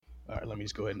All right, let me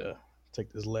just go ahead and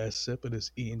take this last sip of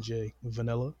this E&J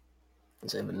vanilla.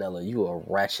 Jay Vanilla, you a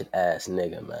ratchet ass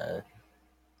nigga, man.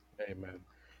 Hey, man,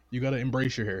 you got to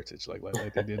embrace your heritage. Like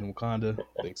they did in Wakanda.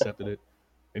 They accepted it.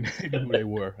 And they knew who they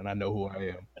were, and I know who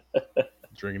I am.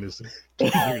 Drinking this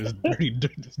dirty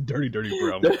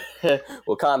brown.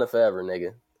 Wakanda forever,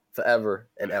 nigga. Forever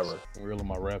and ever. Real in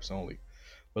my raps only.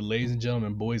 But ladies and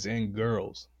gentlemen, boys and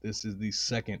girls, this is the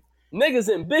second Niggas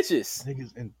and bitches.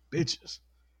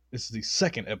 This is the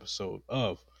second episode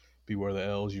of Beware the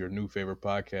L's, your new favorite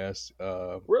podcast.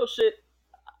 Real shit.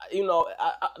 You know,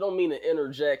 I don't mean to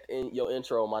interject in your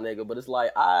intro, my nigga, but it's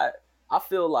like I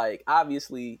feel like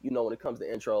obviously, you know, when it comes to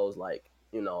intros, like,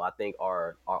 you know, I think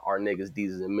our niggas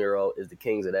Deezus and Miro is the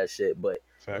kings of that shit. But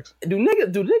facts. Do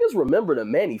niggas remember the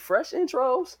Manny Fresh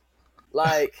intros?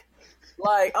 Like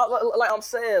I'm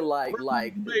saying, like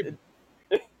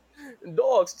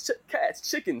dogs, cats,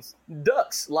 chickens,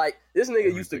 ducks. Like this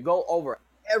nigga used to go over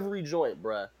every joint,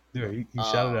 bruh. Yeah, he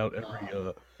shouted out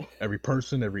every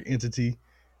person, every entity,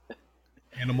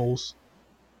 animals,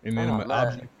 and then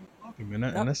object. Man,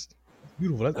 and that's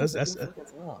beautiful. That's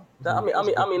I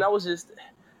mean, that was just.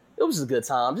 It was just a good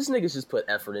time. Just niggas just put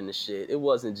effort in the shit. It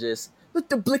wasn't just look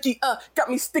the blicky got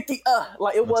me sticky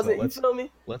like it wasn't. You feel me?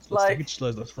 Let's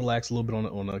relax a little bit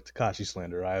on the Tekashi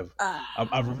slander.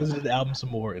 I've revisited the album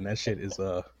some more, and that shit is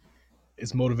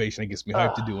it's motivation. It gets me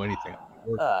hyped to do anything.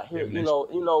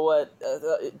 You know what?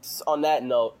 On that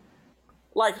note,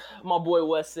 like my boy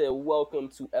Wes said, welcome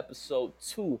to episode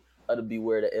 2 of the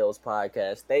Beware the L's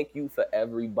podcast. Thank you for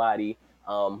everybody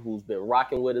who's been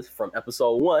rocking with us from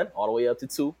episode 1 all the way up to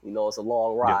 2. You know, it's a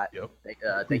long ride. Yep.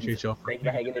 Thank you for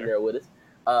hanging in there with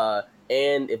us.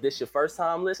 And if this is your first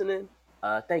time listening,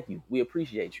 thank you. We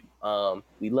appreciate you.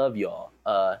 We love y'all.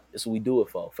 This is what we do it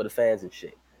for the fans and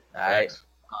shit. All right.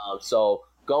 So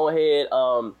go ahead,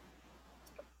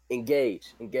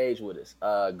 engage with us.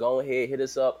 Go ahead, hit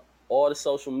us up. All the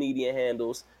social media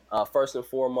handles. First and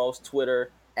foremost,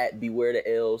 Twitter at Beware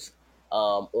the L's.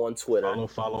 On Twitter.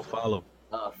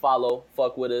 Follow.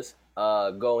 Fuck with us.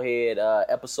 Go ahead.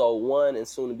 Episode 1 and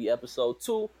soon to be episode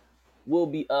 2 will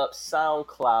be up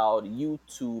SoundCloud,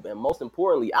 YouTube, and most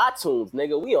importantly, iTunes,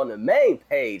 nigga. We on the main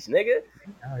page, nigga.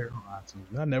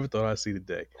 I never thought I'd see the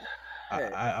day.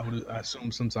 I would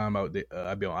assume sometime I'd be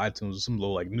on iTunes with some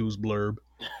little like news blurb.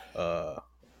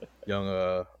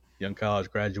 Young college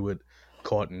graduate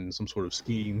caught in some sort of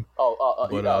scheme. Some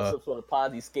sort of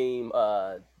Ponzi scheme.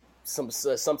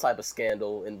 Some type of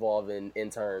scandal involving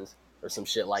interns or some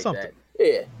shit like that.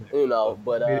 Yeah, you know.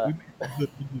 But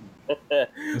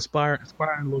inspiring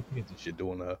little kids and shit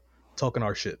doing talking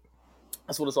our shit.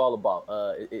 That's what it's all about.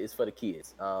 It's for the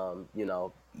kids. You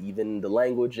know, even the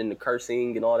language and the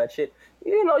cursing and all that shit.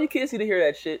 You know, your kids need to hear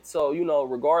that shit. So, you know,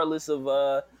 regardless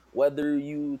of whether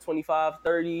you 25,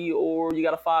 30, or you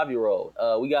got a 5-year-old,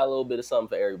 we got a little bit of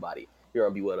something for everybody here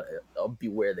on Beware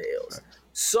the L's.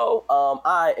 So,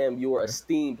 I am your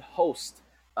esteemed host,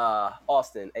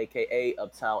 Austin, a.k.a.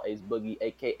 Uptown Ace Boogie,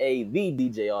 a.k.a. The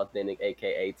DJ Authentic,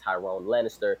 a.k.a. Tyrone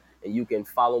Lannister. And you can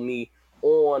follow me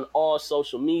on all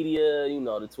social media, you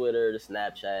know, the Twitter, the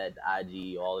Snapchat, the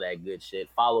IG, all that good shit.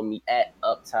 Follow me at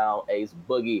Uptown Ace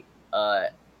Boogie.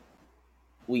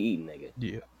 We eating, nigga.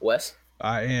 Yeah. Wes?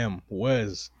 I am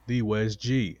Wes, the Wes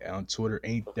G. On Twitter,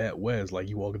 ain't that Wes. Like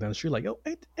you walking down the street like, yo,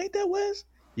 ain't that Wes?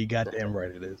 You got damn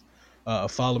right it is.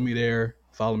 Follow me there.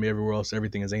 Follow me everywhere else.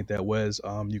 Everything is Ain't That Wes.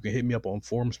 You can hit me up on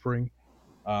Formspring.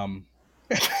 Ask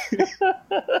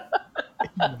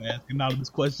anonymous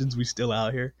questions. We still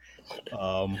out here.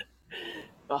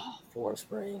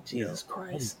 Formspring. Jesus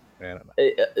Christ. Man,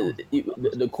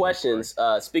 the questions.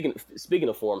 Speaking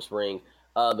of Formspring,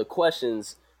 the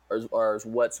questions are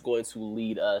what's going to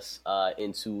lead us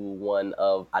into one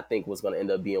of, I think, what's going to end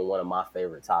up being one of my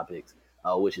favorite topics,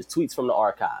 which is tweets from the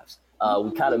archives.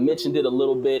 We kind of mentioned it a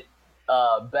little bit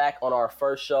back on our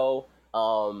first show,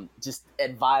 just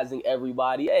advising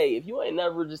everybody, hey, if you ain't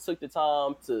never just took the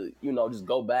time to, you know, just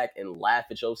go back and laugh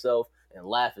at yourself and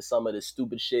laugh at some of the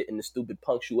stupid shit and the stupid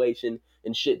punctuation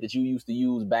and shit that you used to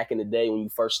use back in the day when you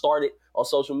first started on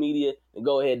social media, then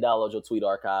go ahead and download your tweet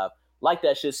archive. Like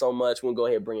that shit so much, we'll go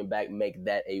ahead and bring it back, make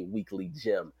that a weekly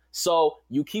gem. So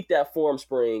you keep that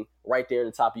Formspring right there in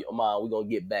the top of your mind. We're going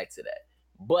to get back to that.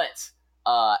 But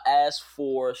as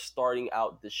for starting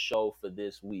out the show for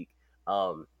this week,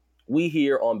 we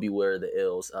here on Beware the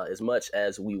Ills, as much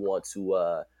as we want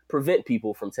to prevent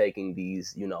people from taking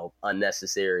these, you know,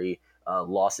 unnecessary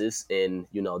losses in,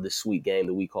 you know, this sweet game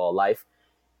that we call life,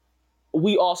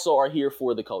 we also are here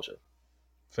for the culture.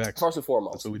 Facts. First and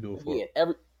foremost. That's what we do it for.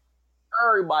 Again,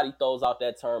 everybody throws out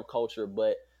that term culture,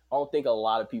 but I don't think a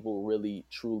lot of people really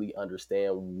truly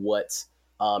understand what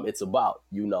it's about.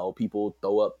 You know, people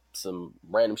throw up some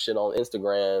random shit on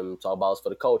Instagram, talk about it's for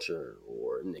the culture,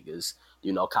 or niggas,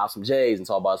 you know, cop some J's and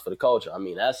talk about it's for the culture. I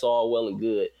mean, that's all well and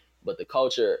good, but the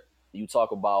culture, you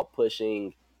talk about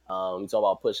pushing,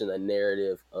 a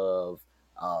narrative of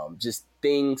just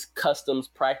things, customs,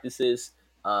 practices,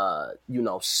 you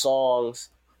know, songs,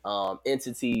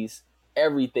 entities,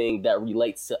 everything that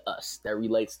relates to us, that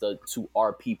relates to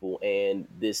our people, and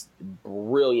this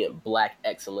brilliant black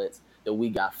excellence that we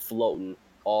got floating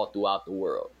all throughout the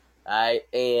world. All right.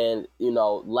 And, you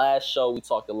know, last show we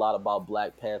talked a lot about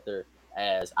Black Panther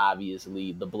as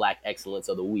obviously the black excellence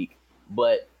of the week.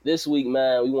 But this week,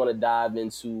 man, we want to dive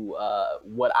into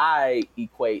what I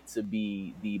equate to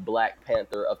be the Black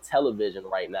Panther of television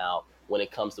right now when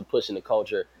it comes to pushing the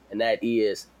culture, and that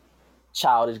is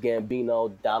Childish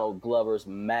Gambino, Donald Glover's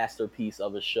masterpiece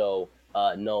of a show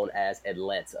known as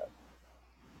Atlanta.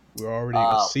 We're already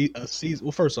a season.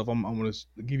 Well, first off, I'm going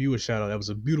to give you a shout out. That was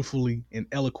a beautifully and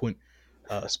eloquent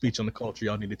speech on the culture.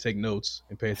 Y'all need to take notes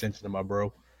and pay attention to my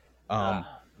bro. Black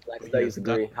But Studies yes,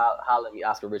 degree. Holla at me,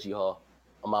 Oscar Richie Hall.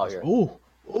 I'm out here. Oh.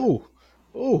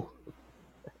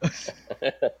 I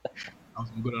was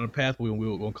gonna go down a pathway and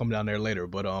we'll come down there later.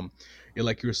 But yeah,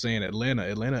 like you were saying, Atlanta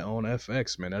on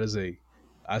FX, man. That is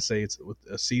I say it's with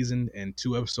a season and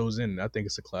 2 episodes in. I think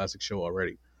it's a classic show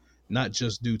already. Not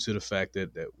just due to the fact that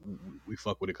we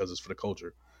fuck with it because it's for the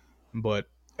culture, but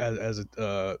as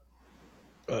a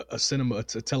cinema a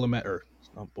telemat or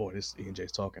oh boy, this E and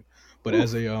J's talking. But Oof.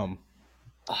 as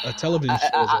a television show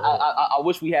as a whole. I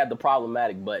wish we had the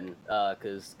problematic button,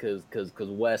 cause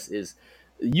Wes is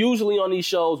usually on these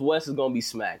shows. Wes is gonna be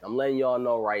smacked. I'm letting y'all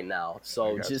know right now.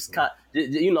 So just kind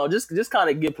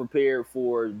of get prepared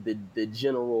for the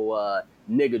general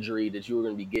niggadry that you're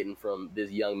gonna be getting from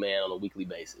this young man on a weekly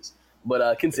basis.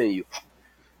 But continue.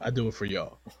 I do it for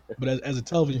y'all. But as a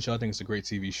television show, I think it's a great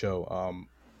TV show.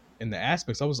 In the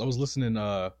aspects, I was listening,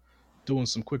 doing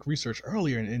some quick research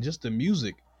earlier, and just the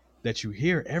music that you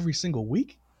hear every single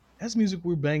week, that's music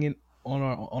we're banging on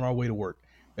our way to work.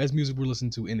 That's music we're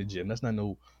listening to in the gym. That's not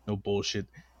no bullshit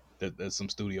that some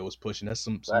studio is pushing. That's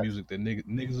some Right. music that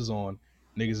niggas is on,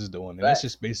 niggas is doing, and Right. that's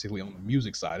just basically on the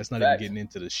music side. It's not even getting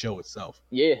into the show itself.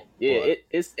 Yeah. But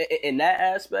It's in that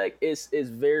aspect. It's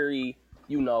very,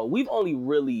 you know, we've only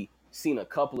really seen a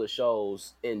couple of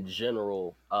shows in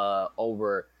general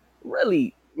over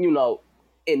really, you know,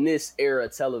 in this era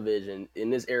of television,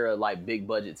 in this era like big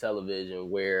budget television,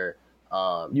 where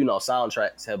you know,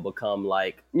 soundtracks have become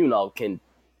like, you know,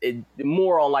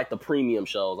 more on like the premium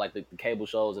shows, like the cable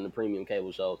shows and the premium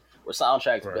cable shows, where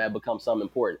soundtracks have become something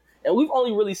important. And we've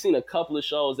only really seen a couple of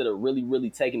shows that are really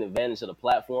taking advantage of the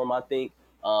platform. I think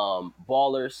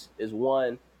Ballers is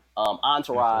one.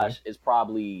 Entourage is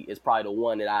probably the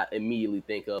one that I immediately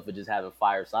think of for just having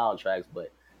fire soundtracks.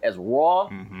 But as raw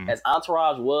as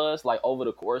Entourage was, like over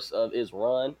the course of its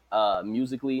run,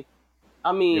 musically,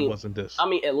 I mean, it wasn't this. I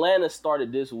mean, Atlanta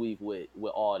started this week with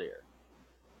All There,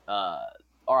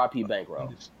 R.I.P.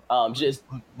 Bankroll. Just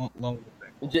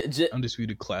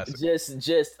undisputed classic.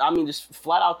 Just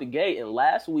flat out the gate. And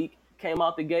last week came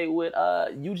out the gate with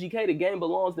UGK. The Game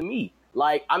Belongs to Me.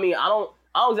 Like, I mean, I don't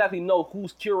exactly know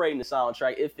who's curating the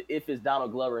soundtrack, if it's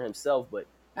Donald Glover himself, but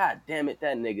god damn it,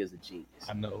 that nigga's a genius.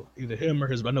 I know either him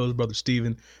or I know his brother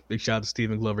Steven. Big shout out to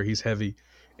Steven Glover. He's heavy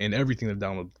in everything that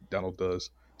Donald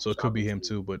does. So it could be him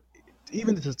too. But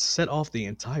even to set off the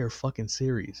entire fucking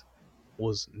series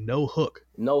was No Hook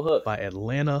by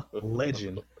Atlanta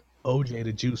legend OJ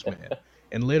the Juice Man.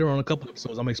 And later on a couple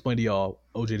episodes, I'm gonna explain to y'all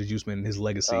OJ the Juice Man and his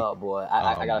legacy. Oh boy,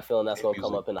 I got a feeling that's gonna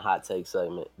come up in the hot take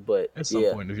segment. But at some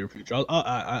point in your future,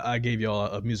 I gave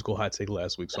y'all a musical hot take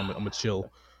last week, so I'm gonna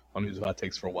chill on musical hot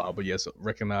takes for a while. But yes,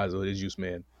 recognize OJ the Juice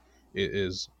Man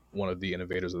is one of the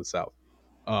innovators of the South.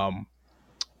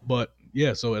 But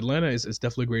yeah, so Atlanta is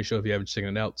definitely a great show. If you haven't checked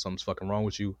it out, something's fucking wrong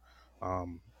with you.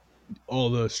 All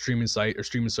the streaming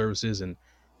services and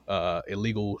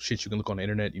illegal shit you can look on the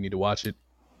internet, you need to watch it.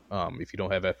 If you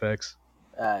don't have FX,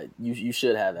 you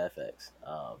should have FX.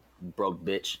 Broke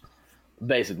bitch,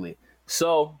 basically.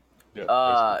 So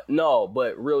no,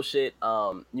 but real shit.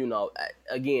 You know,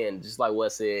 again, just like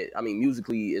Wes said, I mean,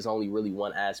 musically is only really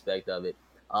one aspect of it.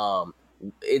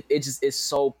 It's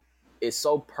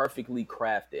so perfectly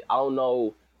crafted. I don't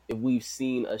know if we've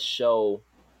seen a show.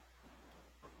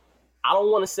 I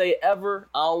don't want to say ever.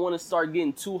 I don't want to start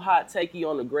getting too hot takey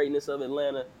on the greatness of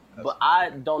Atlanta. But I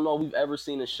don't know if we've ever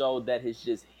seen a show that has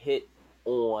just hit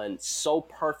on so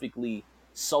perfectly,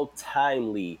 so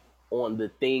timely on the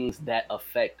things that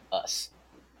affect us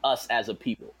as a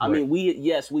people. I mean,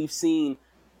 we've seen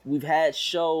we've had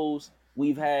shows,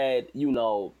 we've had, you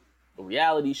know,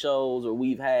 reality shows, or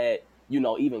we've had, you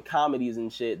know, even comedies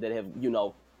and shit that have, you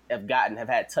know, have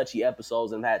had touchy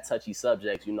episodes and had touchy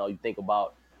subjects. You know, you think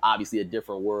about obviously A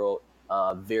Different World,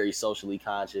 very socially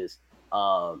conscious.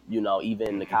 You know,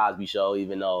 even the Cosby Show,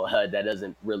 even though that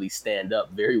doesn't really stand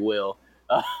up very well.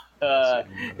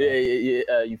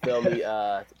 You feel me?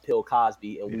 Bill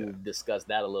Cosby, and we will discuss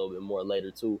that a little bit more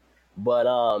later too. But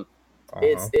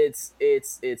it's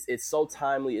so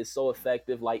timely, it's so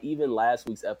effective. Like even last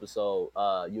week's episode,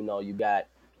 you know, you got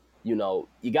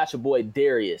your boy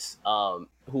Darius,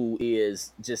 who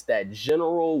is just that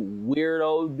general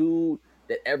weirdo dude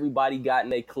that everybody got in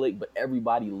their clique, but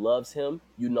everybody loves him.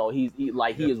 You know, he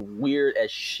is weird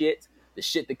as shit. The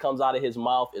shit that comes out of his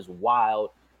mouth is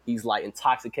wild. He's like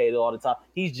intoxicated all the time.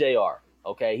 He's JR.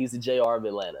 Okay, he's the JR of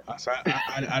Atlanta. I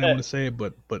don't want to say it,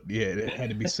 but yeah, it had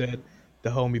to be said. The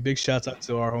homie, big shouts out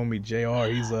to our homie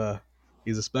JR.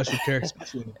 He's a special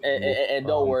character. And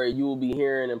don't worry, you will be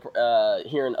hearing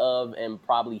of and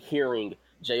probably hearing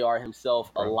JR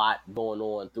himself a lot going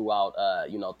on throughout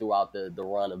throughout the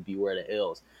run of Beware the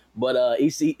L's. But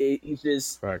he's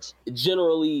just Facts.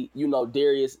 Generally, you know,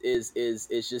 Darius is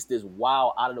just this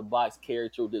wild out of the box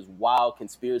character, this wild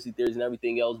conspiracy theories and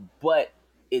everything else. But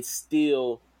it's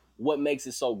still what makes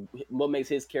his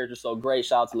character so great.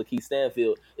 Shout out to Lakeith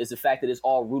Stanfield, is the fact that it's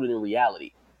all rooted in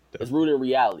reality. Definitely. It's rooted in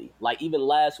reality. Like even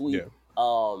last week,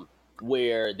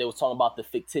 where they was talking about the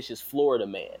fictitious Florida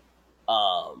man.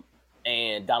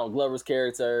 And Donald Glover's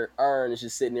character, Earn, is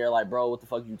just sitting there like, bro, what the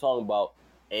fuck are you talking about?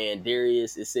 And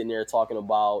Darius is sitting there talking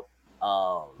about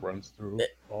runs through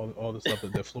all the stuff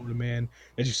that the Florida man,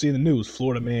 as you see in the news,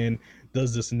 Florida man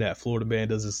does this and that, Florida man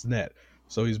does this and that.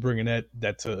 So he's bringing that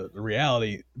to the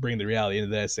reality, bringing the reality into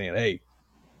that, saying, hey,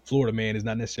 Florida man is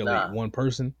not necessarily one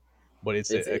person, but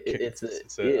it's a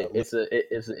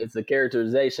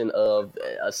characterization of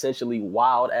essentially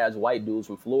wild ass white dudes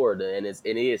from Florida, and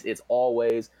it's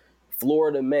always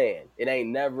Florida man. It ain't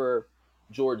never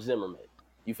George Zimmerman.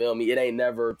 You feel me? It ain't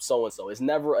never so and so. It's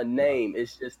never a name.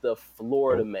 It's just the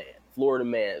Florida man. Florida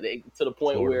man. To the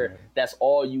point Florida where man. That's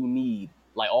all you need.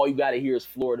 Like all you got to hear is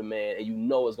Florida man, and you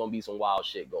know it's gonna be some wild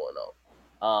shit going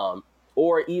on.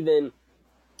 Or even,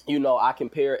 you know, I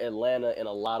compare Atlanta in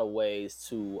a lot of ways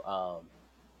to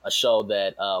a show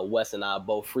that Wes and I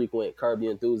both frequent, Curb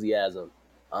Your Enthusiasm,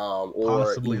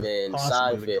 or even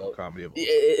Seinfeld.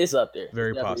 It's up there.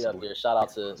 Very possibly possibly up there. Shout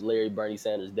out to Larry, Bernie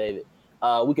Sanders, David.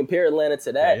 We compare Atlanta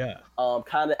to that,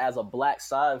 kind of as a black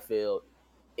Seinfeld.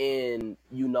 And,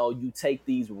 you know, you take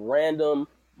these random,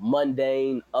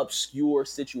 mundane, obscure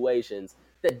situations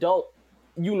that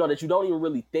you don't even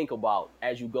really think about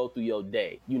as you go through your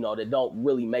day, you know, that don't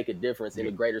really make a difference in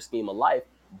the greater scheme of life,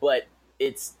 but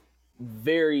it's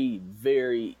very,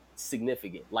 very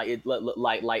significant. Like you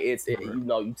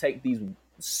know, you take these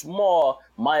small,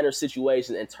 minor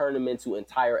situations and turn them into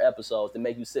entire episodes to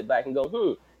make you sit back and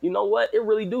go, you know what? It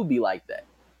really do be like that.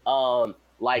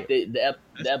 Like the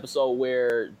episode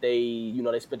where they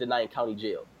spent the night in county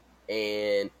jail,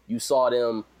 and you saw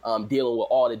them dealing with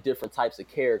all the different types of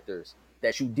characters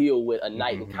that you deal with a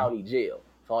night in county jail.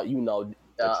 So, you know,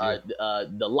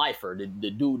 the lifer,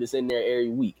 the dude that's in there every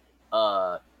week.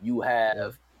 You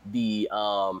have the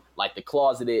like the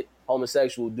closeted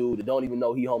homosexual dude that don't even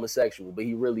know he homosexual, but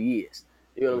he really is.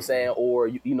 You know what I'm saying? Or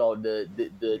you know,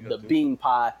 the bean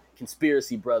pie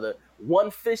conspiracy brother.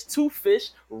 One fish, two fish,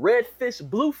 red fish,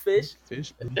 blue fish.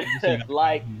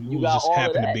 Like you got just all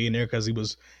happened of that. to be in there because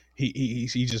he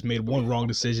just made one wrong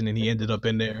decision and he ended up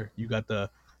in there. You got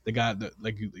the guy that,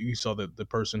 like, you saw the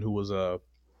person who was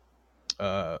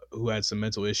who had some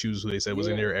mental issues, who they said was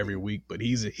in there every week, but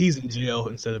he's in jail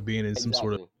instead of being in some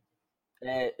sort of.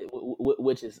 And,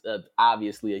 which is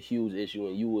obviously a huge issue,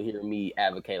 and you will hear me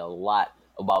advocate a lot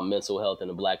about mental health in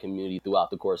the black community throughout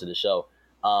the course of the show.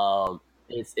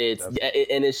 It's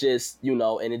just, you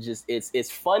know, and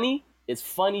it's funny. It's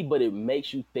funny, but it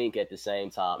makes you think at the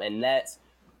same time, and that's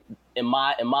in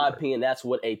my opinion, that's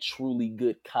what a truly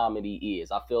good comedy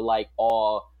is. I feel like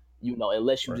you know,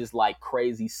 unless you just like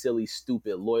crazy, silly,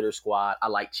 stupid Loiter Squad. I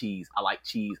like cheese. I like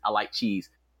cheese. I like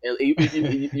cheese.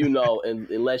 You know, and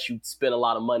unless you spend a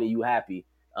lot of money, you happy.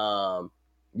 You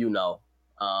know,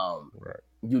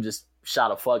 you just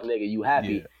shot a fuck nigga, you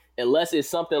happy. Unless it's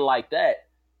something like that,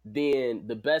 then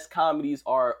the best comedies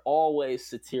are always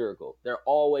satirical. They're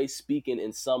always speaking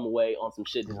in some way on some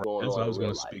shit that's going on. That's what I was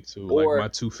going to speak to. Like my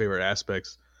two favorite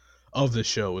aspects of the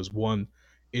show is, one,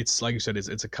 it's like you said,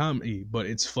 it's a comedy, but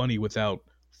it's funny without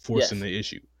forcing the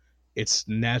issue. It's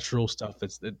natural stuff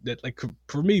that like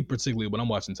for me particularly when I'm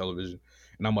watching television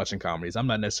and I'm watching comedies, I'm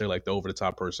not necessarily like the over the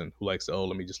top person who likes to, oh,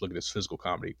 let me just look at this physical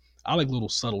comedy. I like little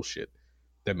subtle shit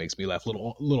that makes me laugh,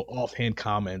 little offhand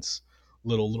comments,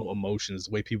 little emotions,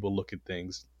 the way people look at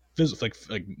things, like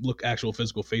look actual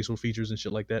physical facial features and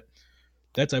shit like that.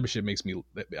 That type of shit makes me.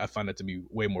 I find that to be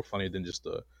way more funny than just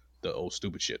the old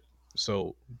stupid shit.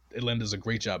 So Atlanta does a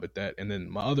great job at that. And then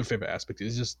my other favorite aspect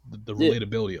is just the Yeah.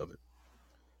 relatability of it.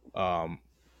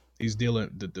 He's dealing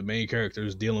the main character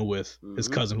is dealing with his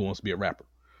cousin who wants to be a rapper.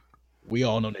 We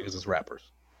all know niggas as rappers.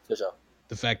 For sure.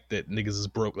 The fact that niggas is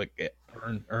broke, like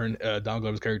Don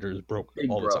Glover's character is broke Big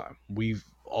all bro. the time. We've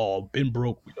all been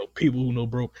broke. We know people who know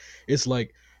broke. It's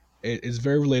like it's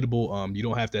very relatable. You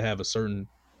don't have to have a certain,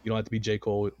 you don't have to be J.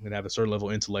 Cole and have a certain level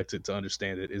of intellect to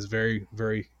understand it. It's very,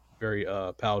 very, very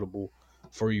palatable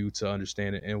for you to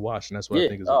understand it and watch, and that's what I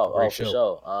think is a great For show.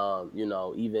 sure. You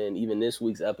know, even this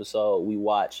week's episode, we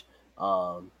watch,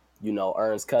 you know,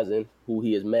 Ern's cousin, who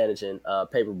he is managing,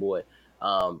 Paperboy.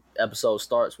 Episode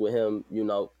starts with him, you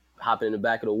know, hopping in the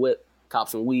back of the whip, cop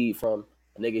some weed from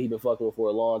a nigga he been fucking with for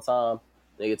a long time.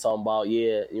 Nigga talking about,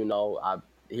 yeah, you know, I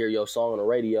hear your song on the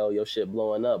radio, your shit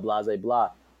blowing up, blase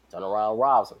blah. Turn around,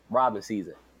 robbing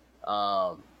season.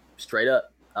 Straight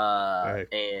up. Right.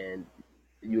 And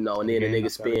you know, and then the Game, nigga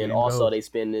spend also they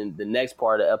spend in the next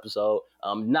part of the episode.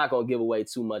 I'm not gonna give away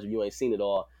too much if you ain't seen it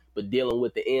all, but dealing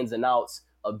with the ins and outs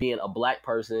of being a black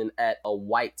person at a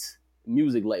white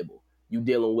music label. You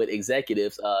dealing with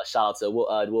executives. Shout out to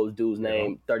what was dude's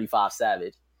name, 35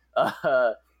 Savage.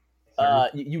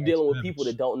 You dealing with people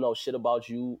that don't know shit about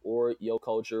you or your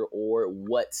culture or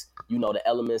what, you know, the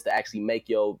elements that actually make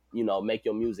your, you know, make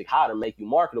your music hot or make you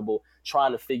marketable,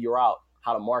 trying to figure out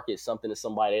how to market something to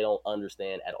somebody they don't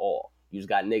understand at all. You just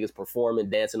got niggas performing,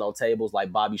 dancing on tables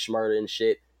like Bobby Shmurda and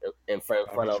shit in front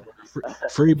of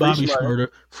free Bobby Shmurda,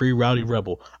 free Rowdy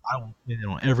Rebel. I will say that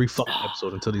on every fucking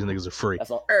episode until these niggas are free.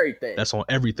 That's on everything. That's on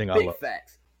everything. Big I love.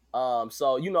 Facts.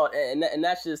 So you know, and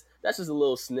that's just a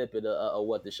little snippet of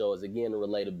what the show is. Again, the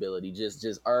relatability, just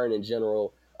Earn in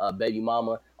general, Baby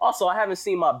Mama. Also, I haven't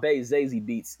seen my bae Zazie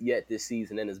Beats yet this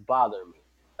season, and it's bothering me.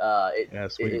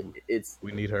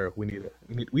 We need her. We need at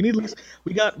least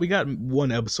we got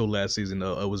one episode last season.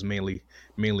 It was mainly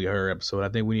her episode. I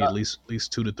think we need at least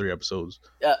 2 to 3 episodes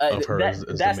of her as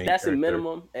the main that's character. a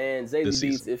minimum. And Zazie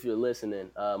Beats, if you're listening,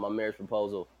 my marriage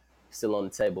proposal still on the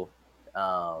table.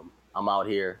 I'm out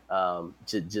here,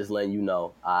 just letting you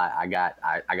know. I got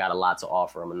a lot to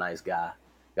offer. I'm a nice guy.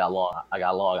 I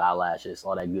got long eyelashes,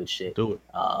 all that good shit. Do it.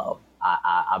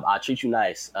 I treat you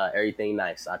nice. Everything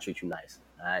nice. I treat you nice.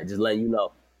 All right, just letting you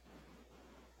know.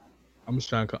 I'm just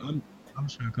trying to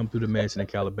come through the mansion in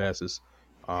Calabasas.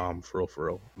 For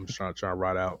real. I'm just trying to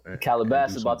ride out.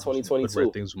 Calabasas by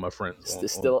 2022. Things with my friends.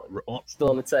 Still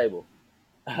on the table.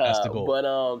 That's the goal. But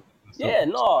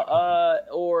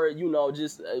or you know,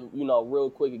 just you know,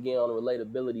 real quick again on the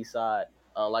relatability side,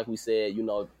 like we said, you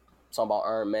know, talking about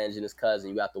Earn managing his cousin.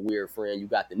 You got the weird friend. You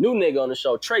got the new nigga on the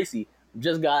show, Tracy,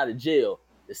 just got out of jail.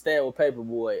 To stand with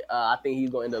Paperboy. I think he's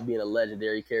gonna end up being a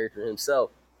legendary character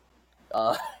himself.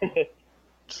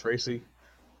 Tracy,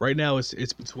 right now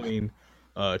it's between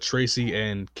Tracy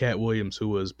and Cat Williams, who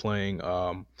was playing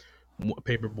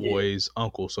Paperboy's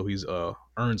uncle. So he's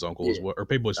Earn's uncle as well, or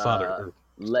Paperboy's father.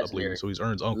 Legendary. So he's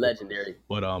Earn's uncle. Legendary.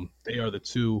 But they are the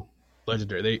two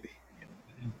legendary.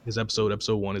 His episode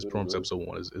 1, his prompt episode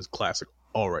 1 is classic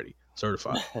already,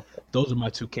 certified. Those are my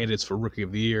 2 candidates for Rookie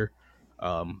of the Year.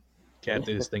 Cat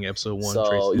did his thing episode 1.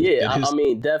 So I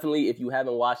mean, definitely if you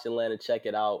haven't watched Atlanta, check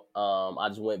it out. I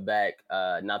just went back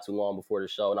not too long before the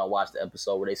show and I watched the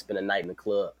episode where they spent a night in the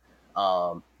club,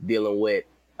 dealing with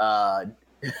dealing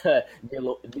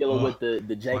with the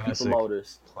janky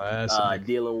promoters,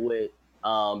 dealing with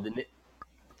the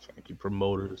janky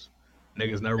promoters.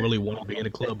 Niggas never really want to be in the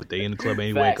club, but they in the club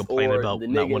anyway, complaining about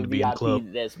not wanting to be in the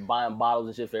club. That's buying bottles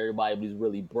and shit for everybody, but he's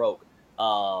really broke.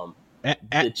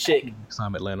 The chick,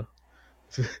 I'm Atlanta.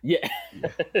 Yeah.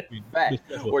 Fact.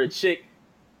 Or the chick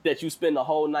that you spend the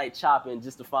whole night chopping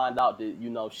just to find out that, you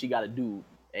know, she got a dude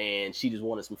and she just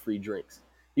wanted some free drinks.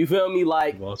 You feel me?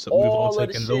 Like, we've all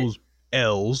taken those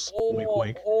L's. Wink,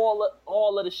 wink.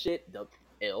 All of the shit, the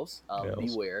L's,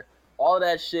 beware. All of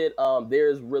that shit,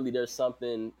 there's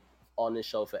something on this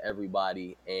show for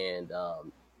everybody. And,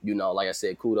 you know, like I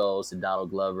said, kudos to Donald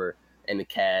Glover and the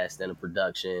cast and the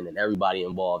production and everybody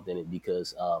involved in it,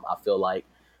 because I feel like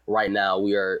right now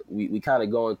we kind of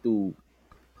going through,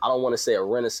 I don't want to say a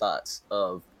renaissance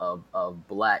of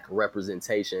black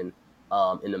representation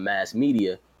in the mass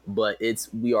media, but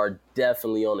we are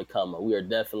definitely on the come up. We are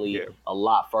definitely a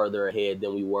lot further ahead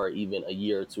than we were even a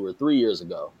year or 2 or 3 years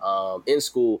ago. In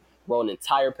school, wrote an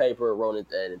entire paper, wrote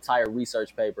an entire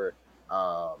research paper,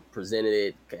 presented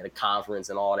it at a conference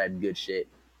and all that good shit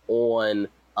on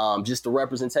just the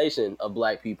representation of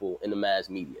Black people in the mass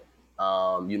media,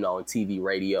 in TV,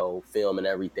 radio, film, and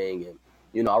everything.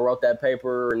 And, I wrote that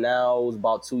paper now, it was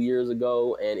about 2 years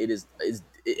ago, and it's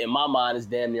in my mind, it's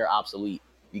damn near obsolete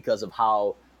because of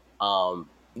how,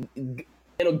 in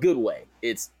a good way,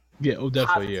 it's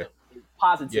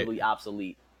positively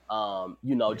obsolete.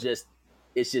 Just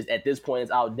it's just at this point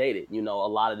it's outdated. A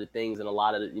lot of the things and a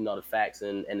lot of the, the facts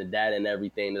and the data and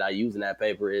everything that I use in that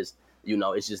paper is,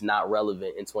 it's just not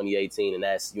relevant in 2018. And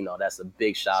that's, that's a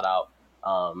big shout out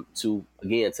to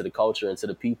the culture and to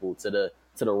the people, to the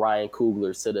Ryan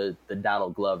Cooglers, to the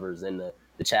Donald Glovers and the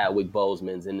Chadwick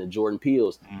Bosemans and the Jordan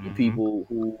Peels, the people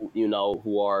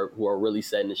who are really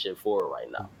setting the shit forward right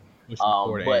now.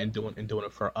 And doing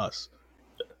it for us.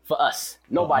 For us.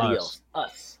 Nobody else.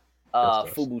 Us.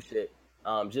 FUBU shit.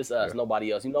 Just us,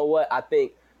 nobody else. You know what? I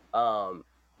think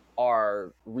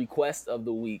our request of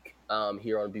the week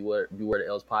here on Beware the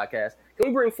L's podcast. Can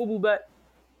we bring FUBU back?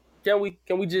 Can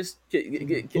we just get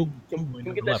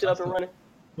that shit up and running?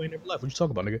 We ain't never left. What you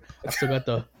talking about, nigga? I still got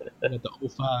the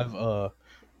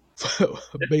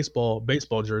 05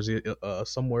 baseball jersey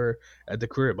somewhere at the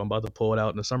crib. I'm about to pull it out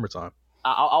in the summertime.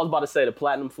 I was about to say the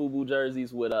platinum FUBU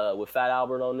jerseys with Fat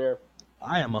Albert on there.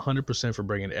 I am 100% for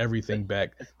bringing everything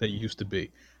back that used to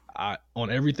be. On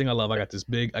everything I love, I got this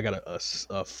big. I got a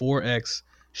 4X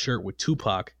shirt with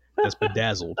Tupac that's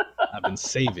bedazzled. I've been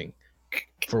saving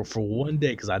for one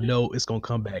day because I know it's gonna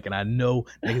come back, and I know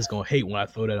niggas gonna hate when I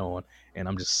throw that on, and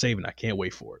I'm just saving. I can't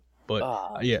wait for it. But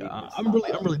I'm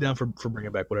really down for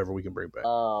bringing back whatever we can bring back.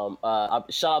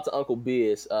 Shout out to Uncle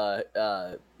Biz.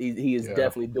 He is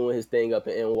definitely doing his thing up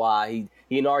in NY.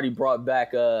 He had already brought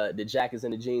back the jackets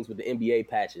and the jeans with the NBA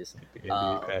patches. The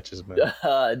NBA patches, man.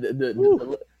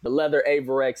 The leather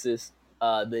Averexes,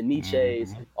 the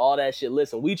Nietzsche's, all that shit.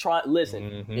 Listen,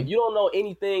 if you don't know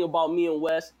anything about me and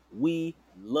Wes, we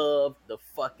love the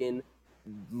fucking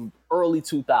early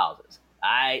 2000s.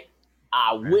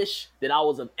 I wish that I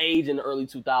was of age in the early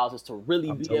 2000s to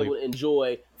really be able to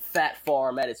enjoy Fat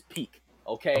Farm at its peak.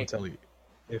 Okay, I'm telling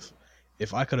you,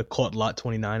 if I could have caught Lot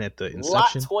 29 at the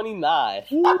inception, Lot 29.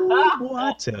 Boy,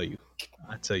 I tell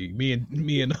you,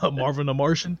 me and Marvin the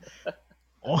Martian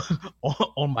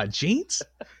on my jeans.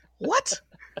 What?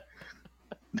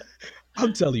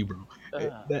 I'm telling you, bro.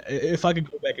 If I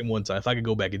could go back in one time, if I could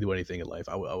go back and do anything in life,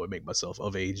 I would make myself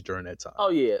of age during that time. Oh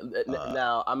yeah.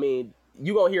 Now, I mean,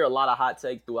 you're going to hear a lot of hot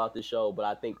takes throughout the show, but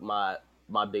I think my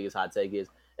biggest hot take is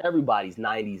everybody's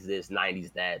 90s this,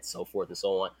 90s that, so forth and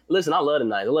so on. Listen, I love the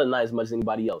 90s. I love the 90s as much as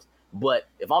anybody else. But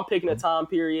if I'm picking a time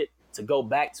period to go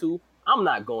back to, I'm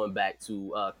not going back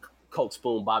to Coke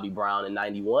Spoon Bobby Brown in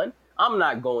 91. I'm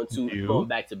not going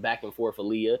back to Back and Forth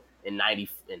Aaliyah in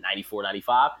 94,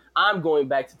 95. I'm going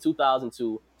back to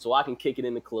 2002 so I can kick it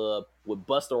in the club with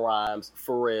Busta Rhymes,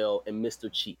 Pharrell, and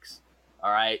Mr. Cheeks. All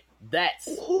right, that's.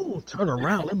 Ooh, turn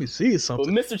around. Let me see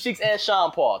something. But Mr. Cheeks and Sean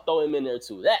Paul, throw him in there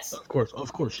too. That's of course,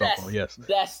 Sean Paul. Yes,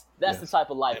 that's the type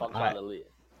of life I'm trying to live.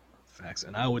 Facts,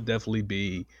 and I would definitely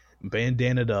be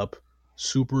bandanaed up,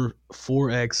 super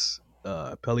 4X,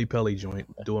 Pelly joint,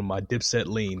 doing my Dipset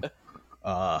lean,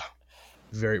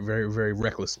 very, very, very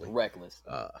recklessly. Reckless.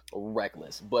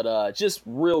 But just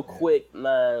real quick,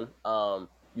 man.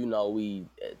 We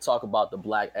talk about the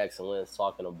Black excellence,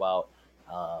 talking about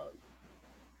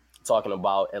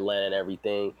Atlanta and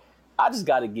everything. I just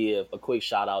got to give a quick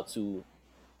shout out to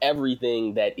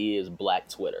everything that is Black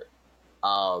Twitter.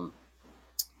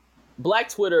 Black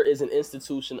Twitter is an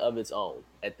institution of its own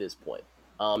at this point.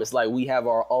 It's like we have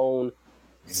our own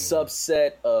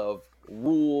subset of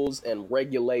rules and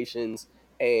regulations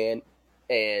and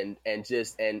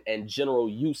general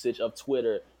usage of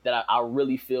Twitter that I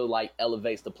really feel like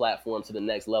elevates the platform to the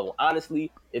next level.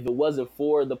 Honestly, if it wasn't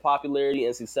for the popularity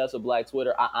and success of Black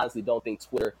Twitter, I honestly don't think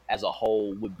Twitter as a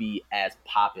whole would be as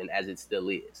popping as it still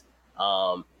is.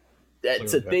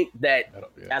 Think that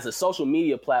as a social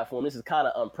media platform, this is kind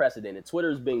of unprecedented.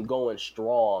 Twitter's been going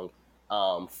strong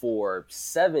for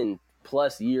 7+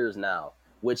 years now,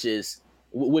 which is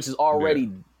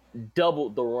already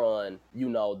doubled the run,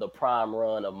 the prime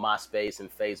run of MySpace and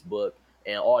Facebook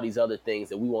and all these other things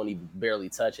that we won't even barely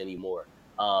touch anymore.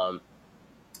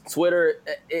 Twitter,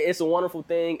 it's a wonderful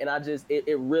thing, and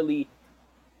it really,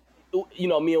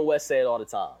 me and Wes say it all the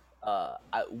time.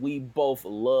 We both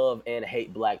love and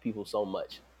hate Black people so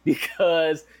much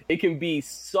because it can be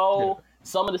so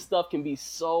Some of the stuff can be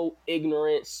so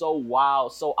ignorant, so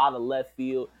wild, so out of left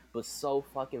field, but so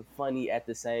fucking funny at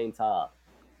the same time.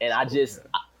 And I So just,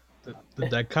 yeah, the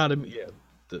dichotomy, yeah,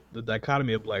 the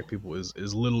dichotomy of black people is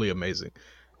literally amazing.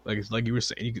 Like it's like you were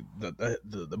saying, you could,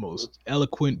 the most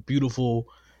eloquent, beautiful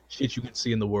shit you can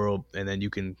see in the world, and then you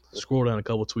can scroll down a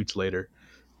couple tweets later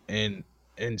and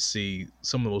see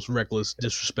some of the most reckless,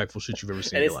 disrespectful shit you've ever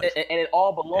seen and in your it's life. and it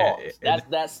all belongs. And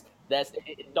That's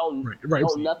it don't right, right, don't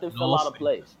see, nothing it feel all out of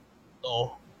place.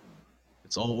 all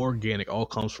it's all organic, all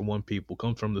comes from one people,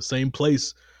 comes from the same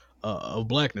place of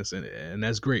blackness, and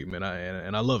that's great, man.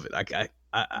 And I love it. I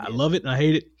Yeah. love it and I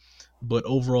hate it, but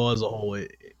overall as a whole,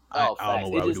 Oh, I don't know facts.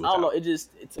 what It I would just do I don't know. without It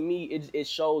just to me it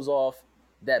shows off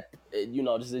that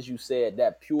just as you said,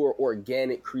 that pure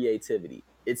organic creativity.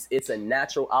 It's a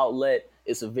natural outlet.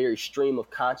 It's a very stream of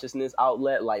consciousness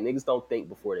outlet. Like niggas don't think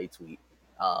before they tweet.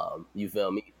 You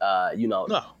feel me? it.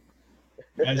 No,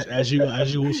 as you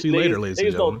will see niggas later, ladies and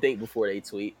niggas don't gentlemen. think before they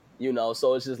tweet.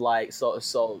 So it's just like just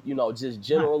Right.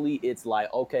 generally it's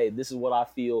like, okay, this is what I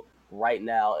feel right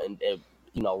now, and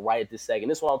right at this second,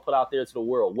 this is what I'm put out there to the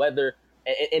world. Whether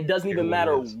it doesn't Care even what it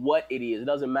matter is. what it is. It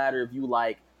doesn't matter if you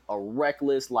like a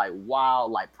reckless, like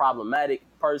wild, like problematic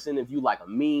person, if you like a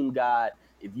meme god,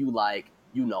 if you like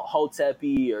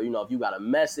Hotepi, or if you got a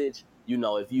message,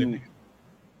 if The you niggas,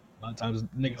 a lot of times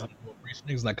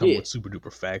niggas not coming yeah. with super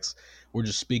duper facts. We're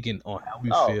just speaking on how we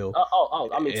Oh, feel, oh, oh, oh.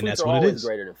 I mean, and tweets that's are what it always is.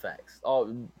 greater than facts.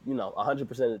 Oh, 100% of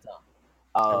the time.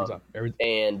 Every time,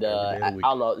 And every day of the I week.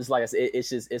 don't know. It's like I said,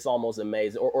 it's almost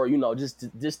amazing. Or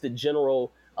just the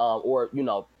general, or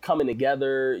coming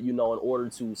together, in order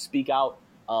to speak out,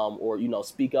 or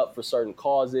speak up for certain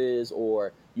causes,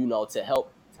 or to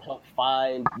help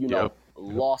find Yep. Yep.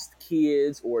 lost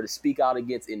kids, or to speak out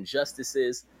against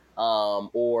injustices,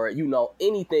 or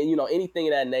anything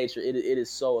of that nature. It is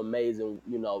so amazing.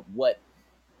 What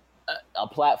a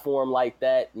platform like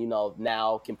that,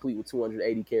 now complete with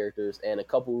 280 characters and a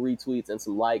couple retweets and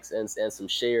some likes and some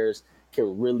shares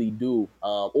can really do.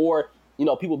 Or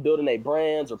people building their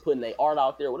brands or putting their art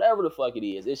out there, whatever the fuck it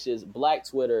is. It's just Black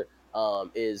Twitter.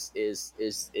 Is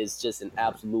just an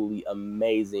absolutely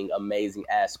amazing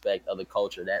aspect of the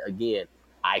culture that, again,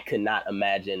 I could not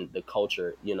imagine the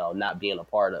culture, not being a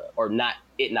part of, or not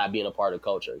being a part of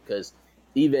culture, because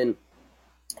even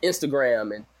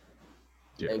Instagram and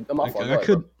Yeah. my fault. Go I ahead,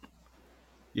 bro. could.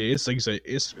 Yeah, it's like you say.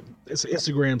 It's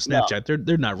Instagram, No, Snapchat.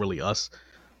 They're not really us.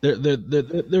 They're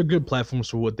good platforms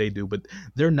for what they do, but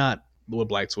they're not what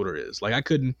Black Twitter is. Like I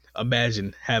couldn't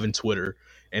imagine having Twitter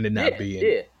and it not yeah, being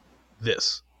yeah,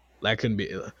 this. Like couldn't be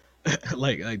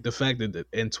like the fact that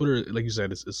and Twitter, like you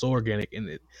said, it's so organic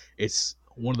and it's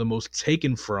one of the most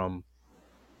taken from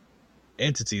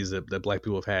entities that Black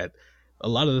people have had. A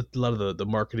lot of the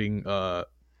marketing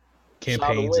shout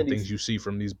out to campaigns and things Wendy's. you see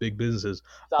from these big businesses,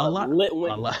 Shout a out lot, lit a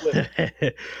Wendy's lot, Twitter.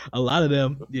 a lot of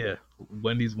them, yeah.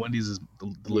 Wendy's is the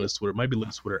Yeah, latest Twitter. It might be the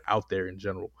latest Twitter out there in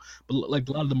general, but like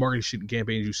a lot of the marketing shit and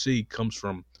campaigns you see comes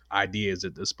from ideas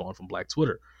that spawn from Black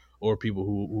Twitter, or people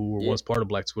who were yeah, once part of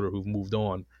Black Twitter who've moved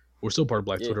on, or still part of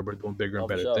Black yeah. Twitter but doing bigger and No,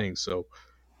 for better sure. things. So,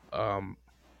 um,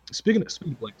 speaking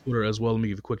of Black Twitter as well, let me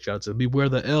give a quick shout out to Beware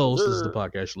the Yes, L's. This is the sir.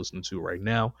 podcast you're listening to right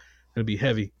now. Gonna be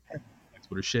heavy Black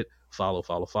Twitter shit. Follow,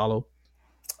 follow, follow.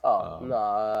 Oh, no,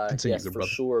 Um, Continue, yes, good for brother.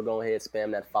 sure. Go ahead,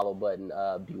 spam that follow button.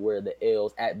 Beware the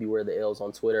L's, at Beware the L's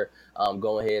on Twitter.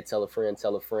 Go ahead, tell a friend,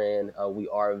 tell a friend. We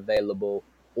are available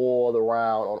all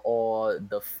around on all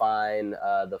the fine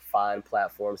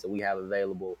platforms that we have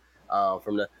available.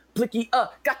 From the Blicky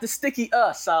got the sticky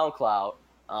SoundCloud.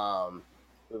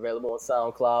 We're available on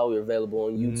SoundCloud. We're available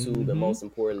on YouTube, and Mm-hmm. most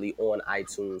importantly on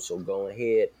iTunes. So go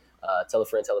ahead, tell a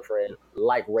friend,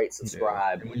 like, rate, Yeah.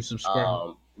 subscribe. And when you subscribe,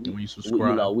 Um, and we, when you we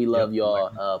subscribe, we yep, love like y'all.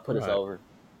 and Put us subscribe. over.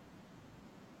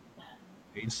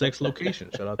 86 location.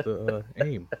 Shout out to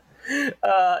AIM.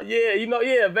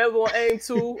 Yeah, available on AIM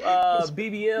 2, That's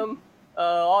BBM,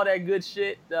 all that good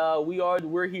shit.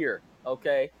 We're here.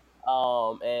 Okay.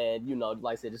 And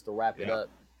like I said, just to wrap it yeah.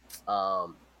 up,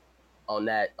 um, on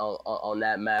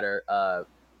that matter,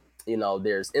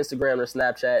 there's Instagram, there's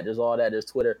Snapchat, there's all that, there's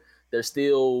Twitter. There's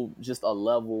still just a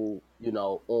level,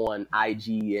 on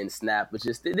IG and Snap, but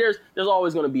just there's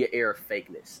always going to be an air of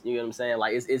fakeness. You know what I'm saying?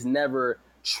 Like it's never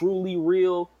truly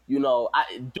real.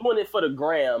 Doing it for the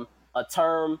gram, a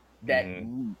term that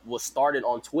Mm-hmm. was started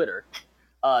on Twitter.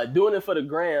 Doing it for the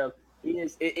gram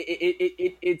is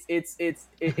it's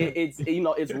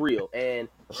real. And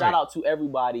shout Right. out to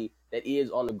everybody that is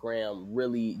on the gram,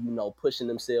 really pushing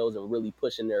themselves and really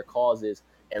pushing their causes,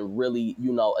 and really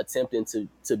attempting to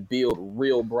build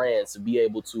real brands, to be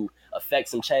able to affect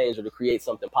some change or to create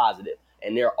something positive.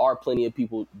 And there are plenty of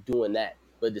people doing that.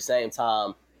 But at the same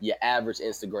time, your average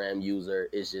Instagram user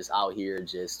is just out here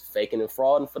just faking and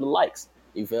frauding for the likes.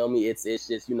 You feel me? It's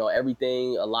just, you know,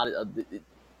 everything, a lot of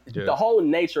the whole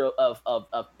nature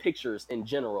of pictures in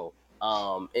general,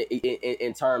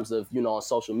 in terms of, you know, on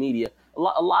social media, a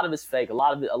lot of it's fake, a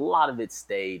lot of it's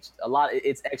staged,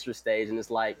 it's extra staged, and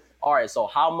it's like, all right, so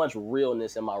how much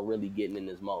realness am I really getting in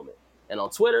this moment? And on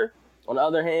Twitter, on the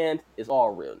other hand, it's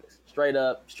all realness, straight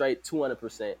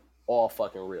 200%, all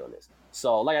fucking realness.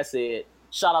 So, like I said,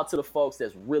 shout out to the folks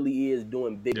that really is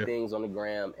doing big things on the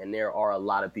gram, and there are a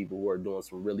lot of people who are doing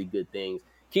some really good things.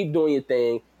 Keep doing your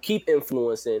thing, keep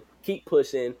influencing, keep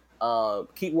pushing,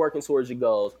 keep working towards your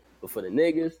goals. But for the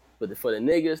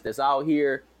niggas that's out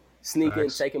here sneaking,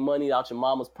 taking money out your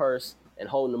mama's purse and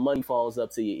holding the money phones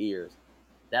up to your ears,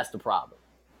 that's the problem.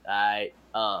 All right.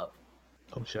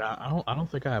 Oh shit! I don't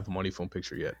think I have a money phone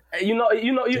picture yet. Damn,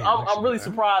 I'm really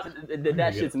surprised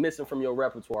that shit's missing from your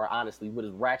repertoire. Honestly, with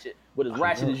as ratchet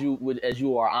as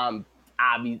you are, I'm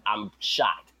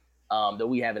shocked that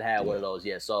we haven't had one of those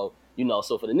yet. So, you know,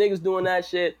 so for the niggas doing that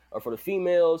shit, or for the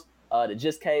females that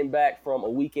just came back from a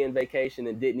weekend vacation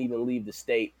and didn't even leave the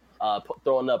state,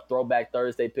 throwing up Throwback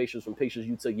Thursday pictures from pictures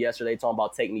you took yesterday, talking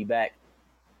about take me back.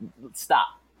 Stop.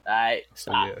 All right,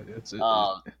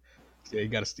 stop. So yeah, you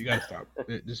gotta stop.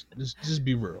 Just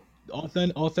be real.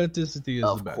 Authenticity is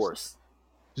the best. Of course.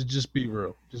 Just be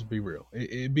real. Just be real.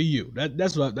 It be you.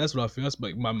 That's what I feel. That's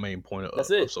like my main point of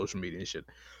social media and shit.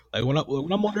 Like when I'm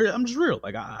on there, I'm just real.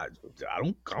 Like I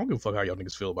don't give a fuck how y'all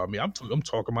niggas feel about me. I'm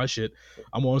talking my shit.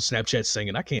 I'm on Snapchat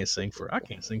singing. I can't sing for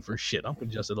shit. I'm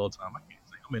congested all the time. I can't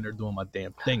sing. I'm in there doing my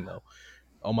damn thing though.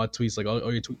 All my tweets, like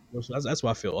all your tweets, that's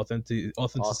what I feel.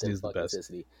 Authenticity is the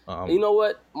best. You know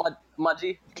what, my G?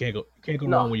 You can't go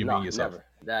wrong when you're being yourself.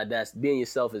 Never. That's being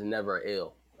yourself is never an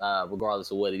ill, regardless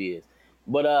of what it is.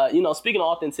 But you know, speaking of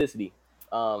authenticity,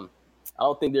 I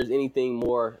don't think there's anything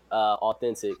more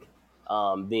authentic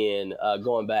than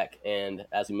going back and,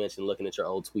 as we mentioned, looking at your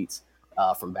old tweets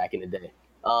from back in the day.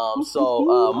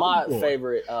 So my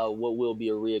favorite, what will be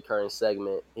a reoccurring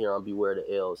segment here on Beware the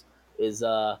Ills, is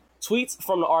tweets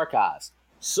from the archives.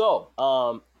 So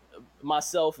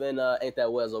myself and Ain't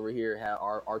That Wes over here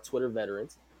are Twitter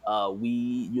veterans.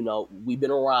 We've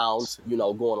been around, you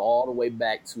know, going all the way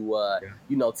back to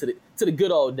you know, to the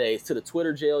good old days, to the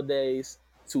Twitter jail days,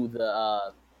 to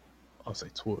the I'll say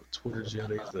Twitter jail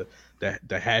days. The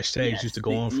hashtags used to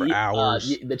go on for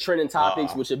hours. The trending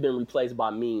topics, which have been replaced by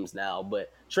memes now,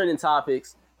 but trending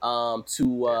topics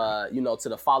to you know, to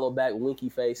the follow back winky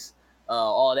face,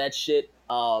 all that shit.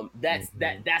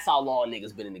 That's how long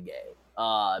niggas been in the game.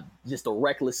 Just the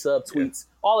reckless subtweets,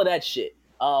 all of that shit.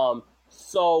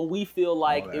 So we feel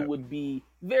like it would be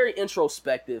very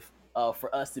introspective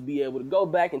for us to be able to go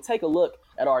back and take a look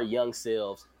at our young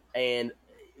selves and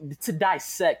to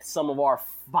dissect some of our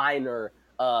finer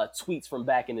tweets from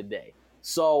back in the day.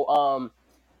 So,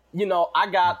 you know, I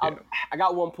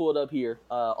got one pulled up here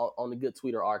on the Good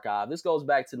Tweeter archive. This goes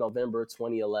back to November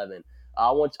 2011.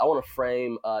 I want to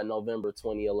frame November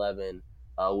 2011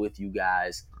 with you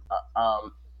guys.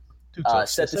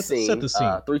 Set the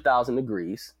scene. 3,000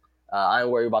 degrees. I ain't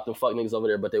worried about them fuck niggas over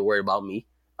there, but they worry about me.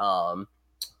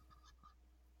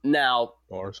 Now,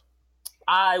 bars.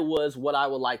 I was what I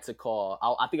would like to call,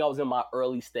 I think I was in my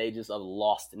early stages of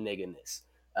lost nigginess.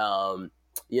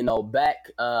 You know, back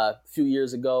a few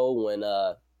years ago when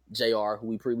JR, who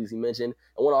we previously mentioned,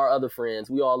 and one of our other friends,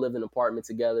 we all lived in an apartment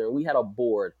together, and we had a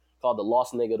board called the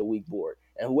Lost Nigga of the Week board.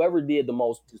 And whoever did the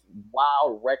most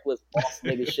wild, reckless, lost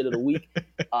nigga shit of the week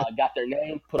got their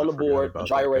name put on the board,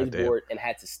 dry erase board, and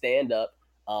had to stand up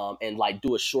and like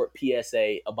do a short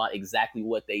PSA about exactly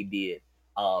what they did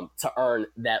to earn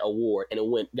that award. And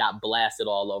it got blasted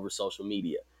all over social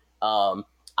media.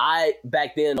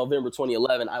 Back then, November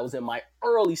 2011, I was in my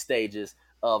early stages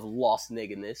of lost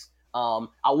nigginess. I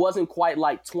wasn't quite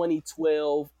like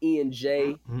 2012 Ian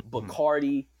J,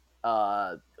 Bacardi,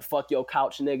 fuck your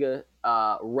couch nigga,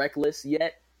 reckless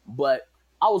yet, but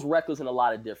I was reckless in a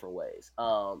lot of different ways.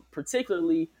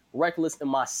 Particularly reckless in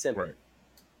my simping.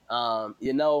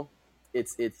 You know,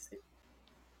 this is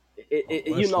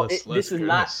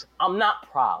not, I'm not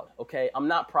proud. Okay. I'm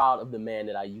not proud of the man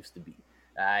that I used to be.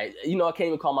 All right. You know, I can't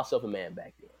even call myself a man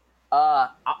back then.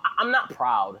 I'm not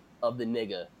proud of the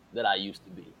nigga that I used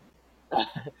to be.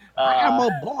 I'm a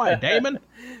boy, Damon.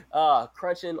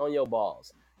 Crunching on your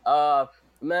balls.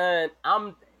 Man,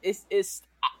 I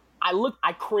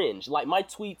cringe. Like my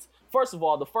tweets, first of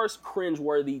all, the first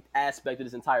cringe-worthy aspect of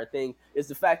this entire thing is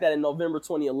the fact that in November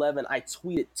 2011, I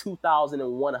tweeted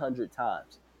 2,100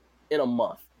 times in a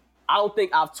month. I don't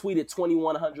think I've tweeted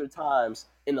 2,100 times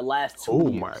in the last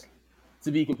 2 years.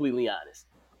 To be completely honest.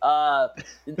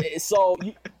 So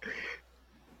you.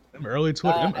 Them early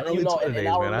Twitter you know, Twitter and days,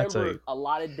 I man. I tell remember you. a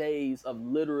lot of days of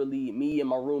literally me and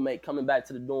my roommate coming back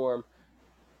to the dorm,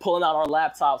 pulling out our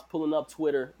laptops, pulling up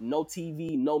Twitter, no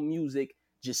TV, no music,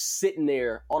 just sitting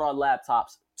there on our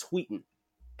laptops tweeting.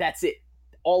 That's it.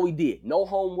 All we did. No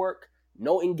homework,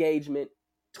 no engagement,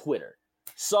 Twitter.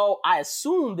 So I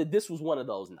assumed that this was one of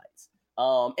those nights.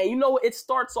 And you know, it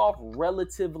starts off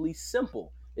relatively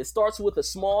simple. It starts with a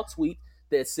small tweet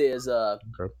that says,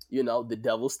 you know, the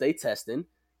devil stay testing,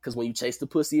 because when you chase the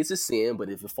pussy, it's a sin, but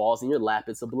if it falls in your lap,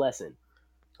 it's a blessing.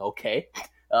 Okay.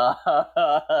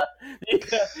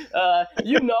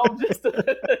 You know, just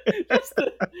a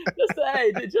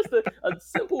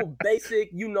simple, basic,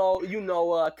 you know,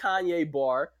 Kanye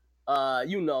bar.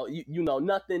 You know,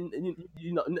 nothing,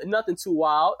 you know, nothing too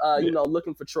wild. You know,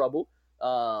 looking for trouble.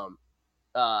 You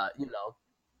know,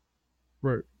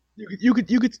 Right. You could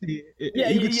see it. Yeah,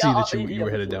 you could see that you were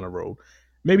headed down a road.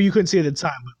 Maybe you couldn't see it at the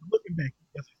time, but looking back, you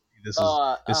definitely see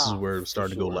this is where it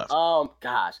started to go left.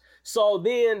 Gosh. So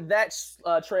then that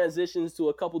transitions to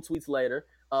a couple tweets later.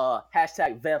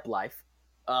 Hashtag Vamp Life.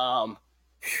 Yeah.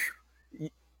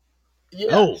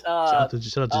 Shout out to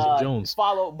Jones.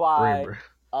 Followed by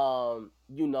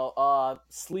you know,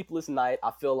 Sleepless Night.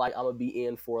 I feel like I'm gonna be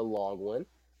in for a long one.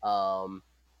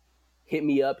 Hit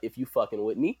me up if you fucking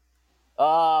with me.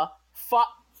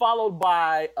 Followed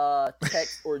by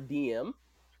text or DM.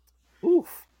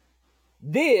 Oof.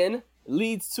 Then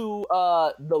leads to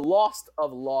the lost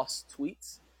of lost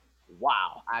tweets.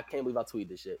 Wow, I can't believe I tweeted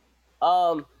this shit.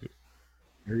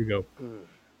 Here you go.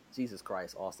 Jesus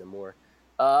Christ, Austin Moore.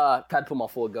 Tried to put my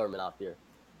full government out there.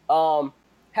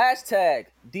 Hashtag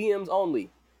DMs only.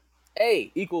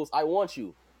 A equals I want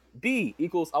you. B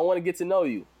equals I want to get to know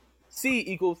you. C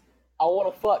equals I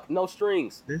want to fuck, no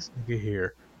strings. This nigga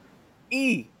here.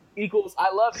 E equals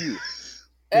I love you.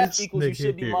 F equals you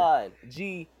should be mine.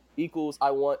 G equals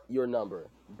I want your number.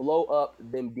 Blow up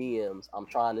them DMs. I'm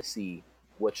trying to see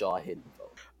what y'all hitting for.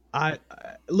 I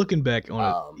looking back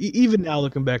on it, even now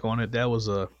looking back on it, that was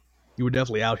you were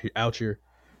definitely out here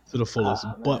to the fullest.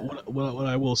 But what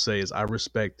I will say is I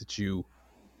respect that you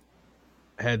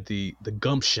had the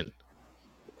gumption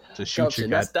to shoot gumption.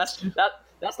 Your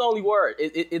that's the only word.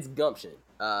 It's gumption.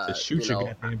 To shoot your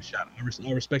goddamn shot. I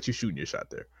respect you shooting your shot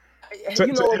there.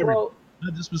 You know, bro.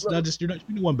 Not just you're not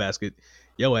shooting one basket.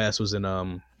 Yo ass was in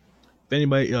if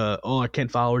anybody all our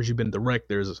Kent followers, you've been direct.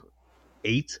 There's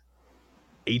eight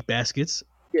baskets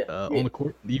on the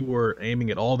court. You were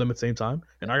aiming at all of them at the same time,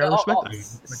 and I gotta respect that.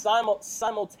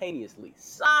 Simultaneously.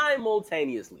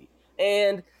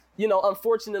 And you know,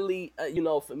 unfortunately, you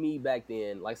know, for me back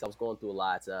then, like I was going through a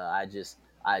lot. I just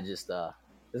got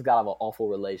out of an awful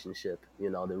relationship,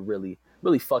 you know, that really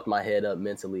fucked my head up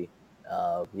mentally.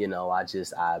 You know, I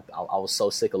was so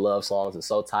sick of love songs and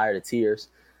so tired of tears,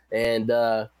 and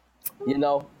you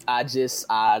know, a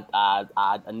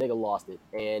nigga lost it.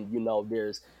 And you know,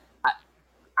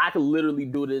 I could literally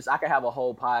do this. I could have a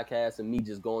whole podcast of me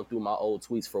just going through my old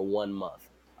tweets for 1 month.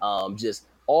 Just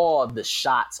all the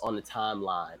shots on the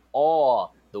timeline,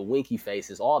 all the winky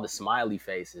faces, all the smiley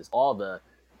faces, all the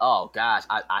oh gosh,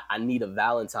 I need a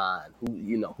Valentine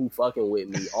who fucking with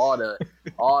me. All the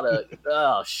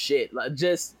oh shit, like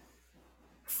just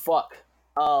fuck.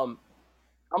 I'm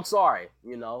sorry,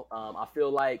 you know. I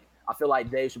feel like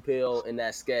Dave Chappelle in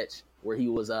that sketch where he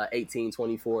was 18,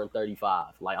 24, and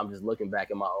 35. Like I'm just looking back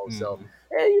at my old self,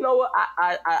 and you know what?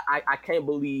 I can't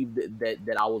believe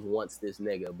that I was once this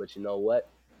nigga. But you know what?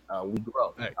 We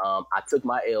grow. Hey. I took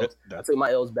my L's. I took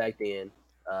my L's back then.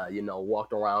 You know,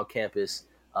 walked around campus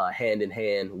hand in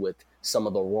hand with some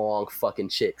of the wrong fucking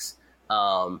chicks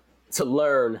to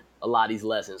learn a lot of these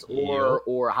lessons.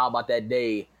 Or how about that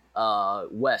day,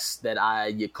 Wes,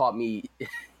 that you caught me.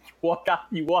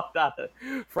 You walked out of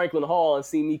Franklin Hall and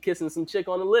see me kissing some chick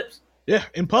on the lips. Yeah,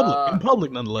 in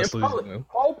public, nonetheless. In public,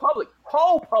 whole public.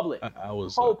 I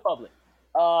was whole public.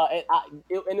 And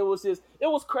it was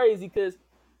crazy because,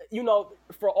 you know,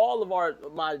 for all of our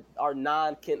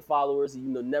non-Kent followers, you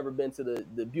know, never been to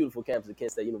the beautiful campus of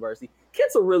Kent State University.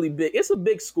 Kent's a really big. It's a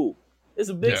big school. It's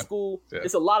a big school. Yeah.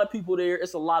 It's a lot of people there.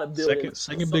 It's a lot of buildings.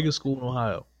 Second biggest school in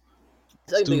Ohio.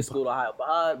 Second biggest school in Ohio,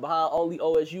 behind only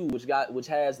OSU, which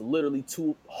has literally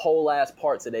 2 whole ass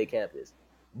parts of their campus.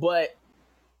 But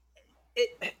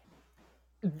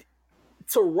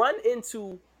to run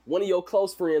into one of your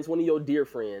close friends, one of your dear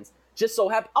friends, just so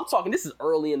happy. I'm talking. This is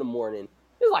early in the morning.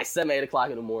 It's like 7, 8 o'clock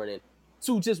in the morning.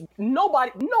 To just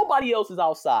nobody else is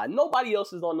outside. Nobody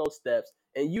else is on those steps,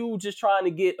 and you just trying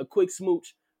to get a quick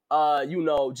smooch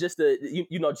just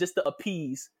to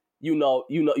appease, this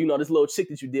little chick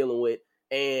that you're dealing with,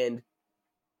 and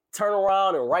turn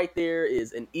around and right there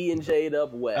is an Ian J'd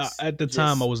up Wes. At the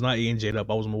time, I was not Ian J'd up.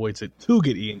 I was on my way to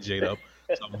get Ian J'd up.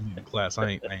 So I was leaving class. I'll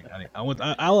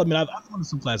admit, I went to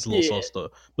some classes a little soft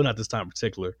stuff, but not this time in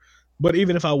particular. But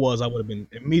even if I was, I would have been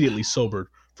immediately sobered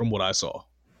from what I saw.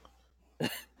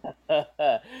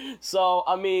 So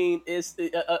I mean, it's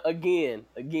again,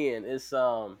 it's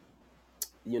niggas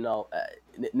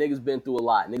been through a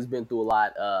lot. Niggas been through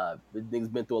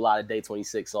a lot of Day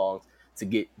 26 songs to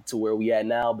get to where we at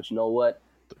now. But you know what?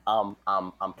 I'm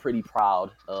pretty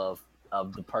proud of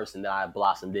the person that I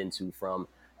blossomed into from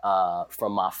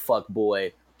my fuck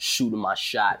boy shooting my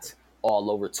shot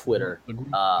all over Twitter.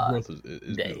 Growth is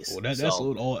days. Beautiful.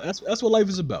 That's what life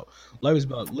is about. Life is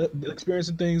about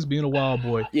experiencing things, being a wild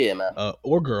boy, yeah, man,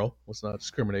 or girl. Let's not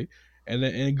discriminate,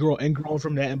 and growing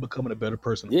from that and becoming a better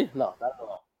person. Yeah, no, not at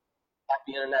all.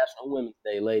 Happy International Women's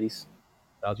Day, ladies.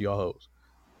 Out to y'all hoes.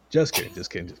 Just kidding.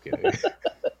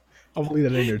 I'm gonna leave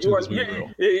that in there too.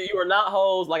 You are not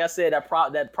hoes. Like I said,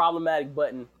 that problematic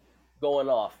button going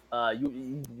off.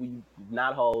 We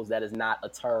not hoes. That is not a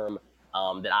term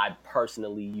that I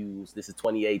personally use. This is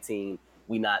 2018.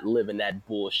 We not living that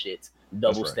bullshit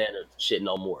double standard shit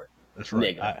no more. That's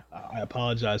right. Nigga. I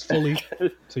apologize fully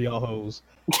to y'all hoes.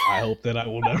 I hope that I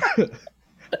will never.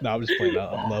 No, I'm just playing.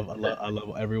 I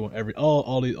love everyone.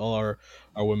 All our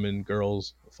women,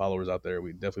 girls, followers out there.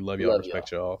 We definitely love y'all.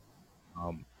 Respect y'all.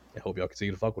 I hope y'all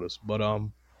continue to fuck with us. But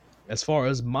as far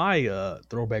as my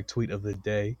throwback tweet of the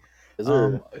day,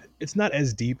 it's not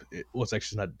as deep. It's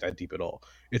actually not that deep at all.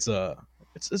 It's a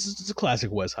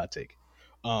classic Wes hot take.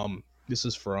 This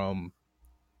is from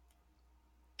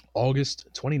August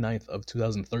 29th of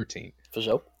 2013. For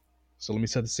sure. So let me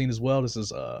set the scene as well. This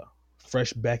is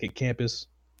fresh back at campus,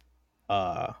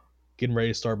 getting ready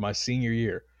to start my senior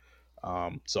year.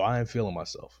 So I am feeling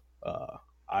myself.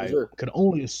 I can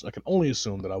only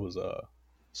assume that I was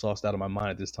sauced out of my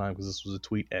mind at this time because this was a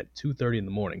tweet at 2:30 in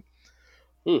the morning.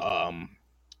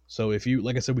 So if you,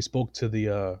 like I said, we spoke to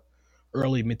the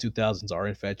early mid 2000s, our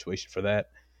infatuation for that.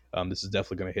 This is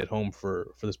definitely going to hit home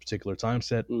for this particular time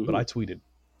set. Mm-hmm. But I tweeted,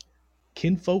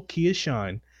 "Kinfolk Kia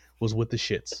Shine was with the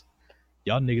shits.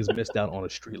 Y'all niggas missed out on a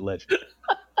street legend."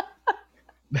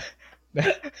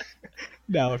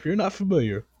 Now, if you're not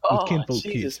familiar with Kinfolk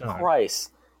Kia Shine,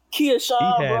 Christ. Kia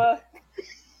Shine, bro.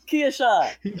 Kia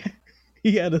Shine.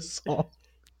 He had a song.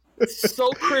 So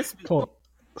crispy.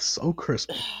 So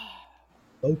crispy.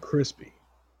 So crispy.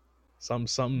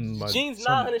 Something. Jeans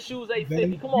 900, shoes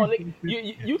 850. Come on, nigga.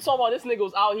 You talking about this nigga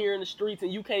was out here in the streets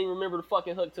and you can't even remember the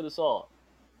fucking hook to the song.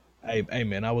 Hey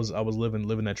man, I was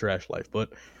living that trash life.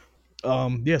 But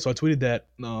yeah, so I tweeted that.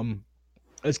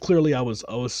 As clearly I was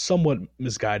somewhat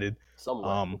misguided.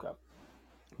 Okay.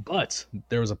 But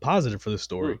there was a positive for the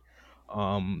story.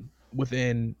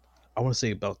 Within, I want to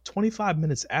say, about 25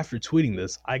 minutes after tweeting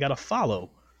this, I got a follow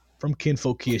from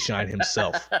Kinfolk Kia Shine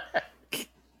himself.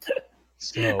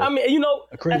 So, I mean,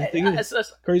 a crazy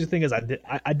thing is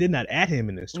I did not add him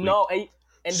in this tweet. No,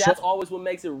 and that's always what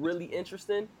makes it really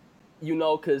interesting,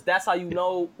 because that's how you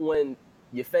know when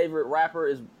your favorite rapper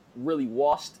is really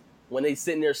washed, when they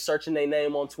sitting there searching their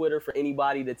name on Twitter for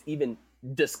anybody that's even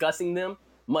discussing them,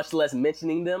 much less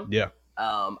mentioning them. Yeah.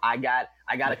 I got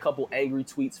a couple angry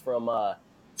tweets from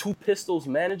Two Pistols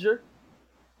manager.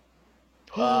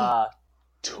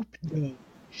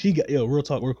 She got real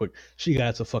talk real quick. She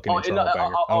got a fucking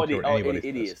banger.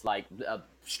 It is like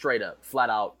straight up, flat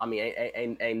out. I mean,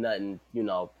 ain't nothing.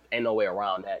 Ain't no way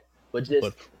around that.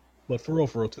 But for real,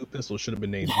 Two Pistols should have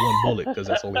been named One Bullet because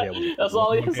that's all he had. That's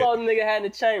all the nigga had in the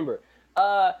chamber.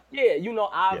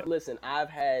 I've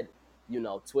had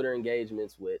Twitter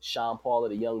engagements with Sean Paul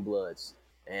of the Youngbloods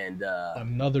and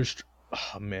another.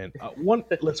 One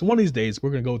of these days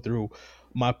we're gonna go through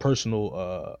my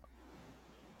personal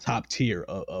top tier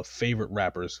of favorite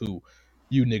rappers who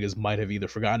you niggas might have either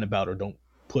forgotten about or don't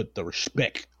put the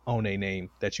respect on a name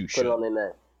that you should. Put it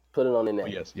on their name.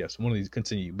 Yes. One of these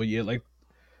continue, but yeah,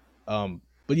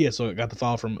 so I got the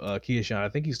follow from Kia Shine. I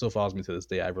think he still follows me to this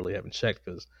day. I really haven't checked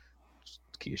because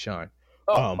Kia Shine.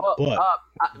 I'm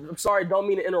sorry, don't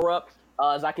mean to interrupt.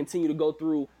 As I continue to go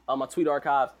through my tweet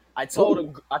archives, I told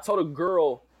a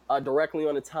girl directly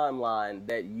on the timeline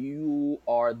that you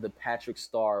are the Patrick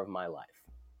Star of my life.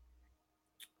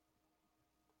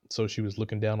 So she was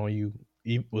looking down on you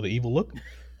with an evil look?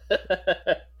 Shout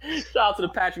out to the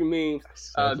Patrick memes.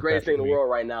 Greatest thing in the world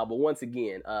right now. But once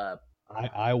again, I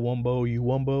Wumbo, you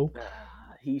Wumbo.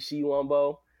 He, she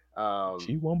Wumbo.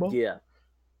 She Wumbo? Yeah.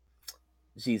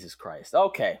 Jesus Christ.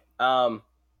 Okay.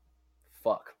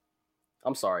 Fuck.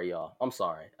 I'm sorry, y'all. I'm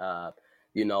sorry.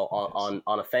 You know, Yes.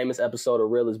 on a famous episode of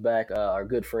Real is Back, our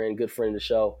good friend of the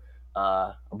show,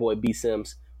 our boy B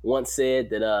Sims once said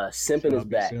that Shout simping is out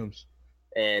B back, Sims.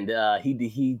 and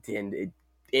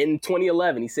in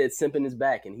 2011 he said simping is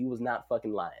back, and he was not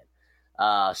fucking lying.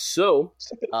 So,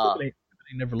 uh, Simping ain't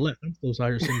never left. I'm still out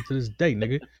here simping to this day,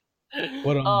 nigga.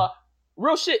 But uh,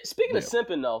 real shit. Speaking of yeah.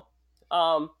 simping, though,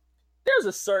 there's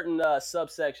a certain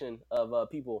subsection of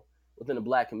people within the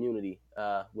black community,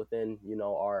 within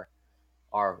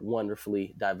our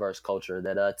wonderfully diverse culture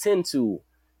that tend to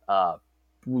uh,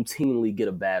 routinely get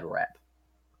a bad rap.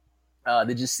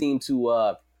 They just seem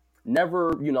to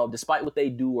never, despite what they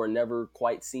do, are never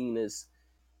quite seen as,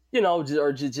 or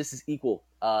just as equal.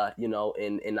 In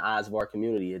the eyes of our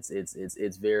community,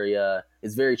 it's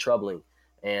very troubling,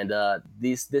 and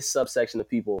this subsection of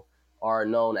people are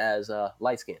known as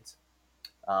light skins.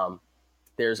 Um,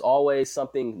 there's always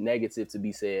something negative to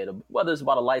be said, whether it's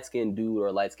about a light skinned dude or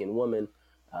a light skinned woman.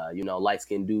 Light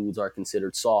skinned dudes are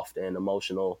considered soft and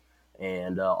emotional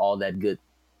and all that good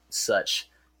such.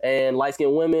 And light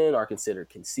skinned women are considered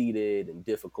conceited and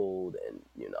difficult and,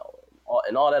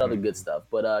 all that other good Mhm. stuff.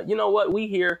 But you know what?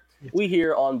 Yes. We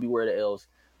here on Beware the L's,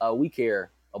 we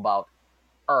care about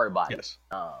everybody. Yes.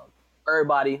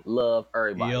 Everybody love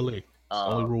everybody. ELE. It's the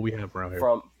only Um, rule we have around here.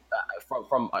 from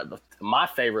my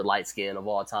favorite light skin of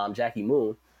all time, Jackie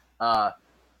Moon. Uh,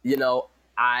 you know,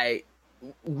 I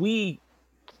we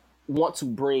want to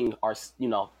bring our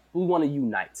we want to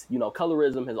unite.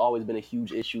 Colorism has always been a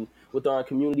huge issue with our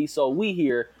community, so we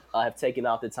here have taken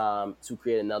out the time to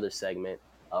create another segment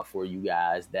for you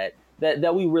guys that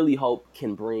we really hope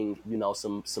can bring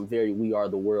some very We Are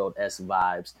the World s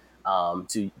vibes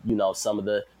to some of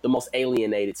the most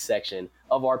alienated section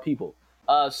of our people.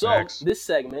 So Facts. this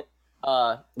segment,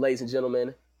 ladies and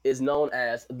gentlemen, is known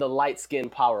as the Light Skin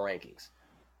Power Rankings.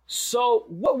 So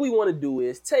what we want to do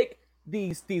is take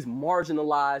these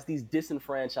marginalized, these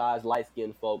disenfranchised light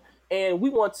skinned folk, and we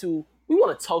want to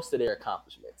toast to their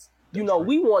accomplishments. That's right.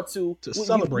 We want to To we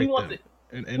celebrate want them.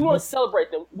 to And we and want what to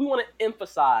celebrate them. We want to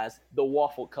emphasize the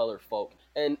waffle colored folk,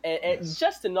 and yes.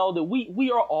 just to know that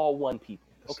we are all one people.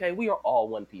 Yes. Okay, we are all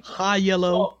one people. High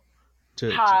yellow So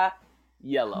to high high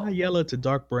yellow yellow to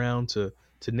dark brown to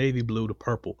navy blue to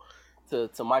purple to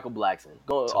Michael Blackson,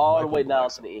 going to all the Michael way down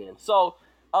to Blackson. the end. So,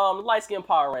 light skin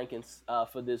power rankings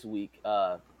for this week.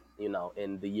 In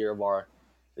the year of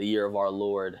our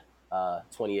Lord,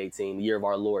 2018, the year of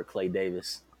our Lord Clay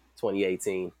Davis,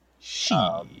 2018.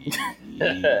 Um,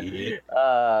 Shit.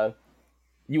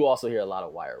 you also hear a lot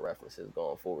of Wire references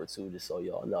going forward too, just so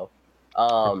y'all know.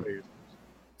 Um, Prepare.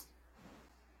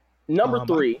 Number Um, I,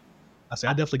 three. I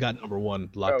definitely got number one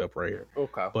locked Oh, up right here.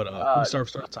 okay. But we can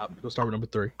start at the top. We'll start with number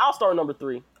three. I'll start with number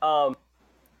three.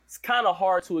 It's kind of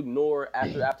hard to ignore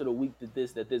after the week that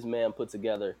this man put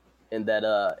together in that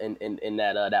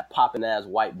that popping ass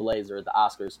white blazer at the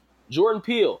Oscars. Jordan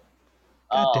Peele.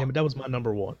 God Uh, damn it, that was my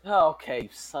number one. okay,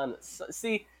 son.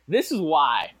 See, this is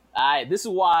why. All right, this is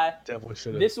why. Definitely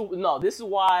should have. This is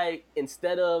why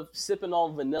instead of sipping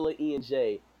on vanilla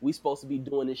E&J, we supposed to be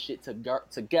doing this shit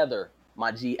together,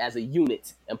 my G, as a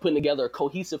unit and putting together a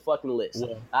cohesive fucking list.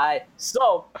 Well, All right,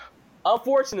 so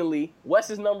unfortunately,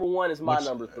 Wes's number one is my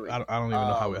number three. I don't even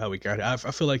know how we got here.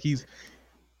 I feel like he's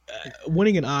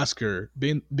winning an Oscar,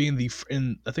 being the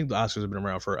I think the Oscars have been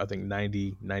around for I think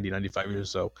 90, 95 years or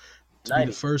so. To be the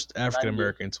 90, first African 90 years.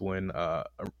 American to win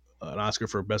an Oscar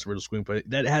for Best Original Screenplay,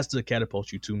 that has to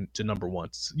catapult you to number one.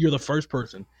 You're the first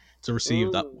person to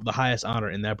receive the highest honor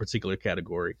in that particular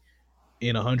category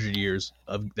in 100 years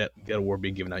of that award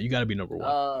being given out. You got to be number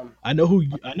one. I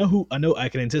know I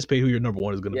can anticipate who your number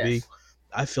one is going to be. Yes.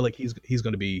 I feel like he's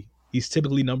going to be. He's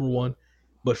typically number one,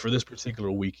 but for this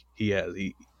particular week, he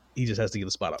just has to get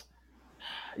the spot up.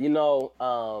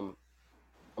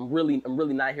 I'm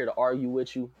really not here to argue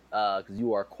with you because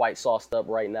you are quite sauced up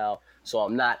right now. So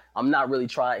I'm not really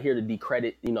trying here to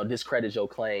discredit your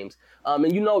claims.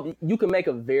 And you can make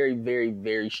a very, very,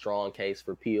 very strong case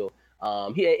for Peele.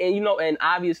 And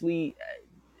obviously,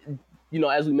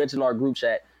 as we mentioned in our group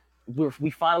chat, we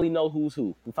finally know who's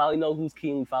who. We finally know who's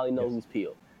King. We finally know who's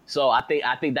Peele. So I think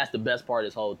that's the best part of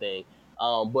this whole thing.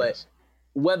 But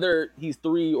whether he's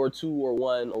 3 or 2 or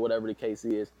 1 or whatever the case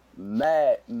is,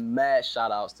 mad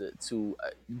shout outs to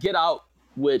Get Out,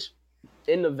 which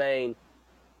in the vein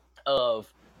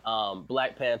of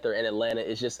Black Panther and Atlanta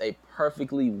is just a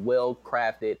perfectly well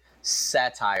crafted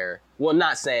satire. Well,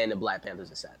 not saying that Black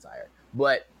Panther's a satire,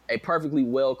 but a perfectly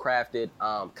well crafted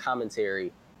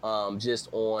commentary just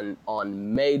on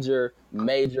major,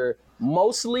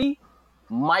 mostly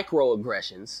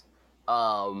microaggressions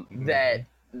that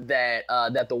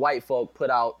that the white folk put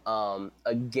out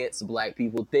against black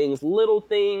people. Little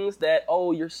things that,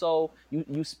 oh, you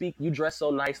dress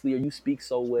so nicely, or you speak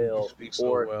so You well, speak so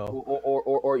or well.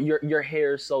 or your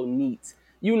hair is so neat.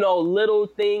 Little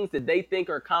things that they think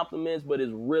are compliments, but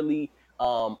is really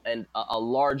and a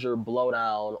larger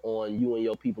blowdown on you and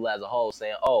your people as a whole,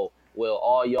 saying, oh, well,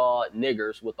 all y'all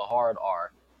niggers with the hard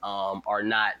R are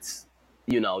not,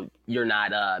 you're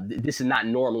not, this is not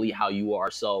normally how you are.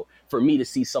 So for me to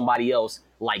see somebody else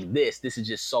like this is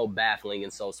just so baffling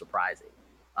and so surprising.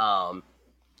 Um,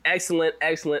 excellent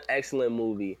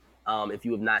movie. If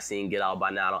you have not seen Get Out by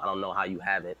now, I don't know how you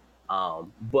haven't.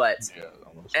 But Yeah,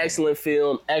 excellent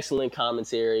film, excellent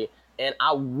commentary. And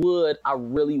I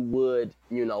really would,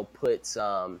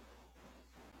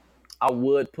 I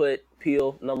would put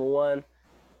Peele number one.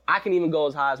 I can even go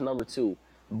as high as number two.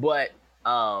 But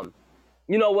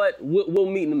you know what?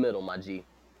 We'll meet in the middle, my G.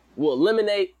 We'll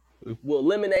eliminate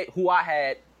who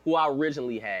I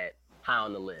originally had high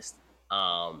on the list,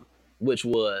 which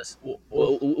is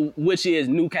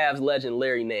New Cavs legend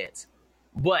Larry Nance.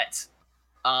 But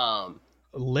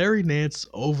Larry Nance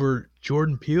over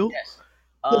Jordan Peele. yes,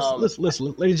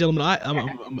 Listen, ladies and gentlemen.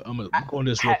 I'm going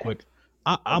this real quick.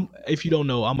 I'm if you don't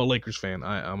know, I'm a Lakers fan.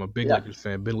 I'm a big Lakers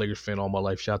fan. Been a Lakers fan all my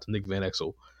life. Shout out to Nick Van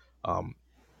Exel.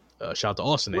 Shout out to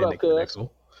Austin and Nick Van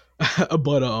Exel.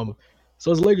 But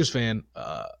so as a Lakers fan,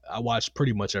 I watch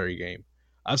pretty much every game.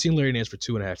 I've seen Larry Nance for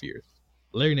 2.5 years.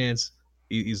 Larry Nance,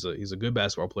 he's a good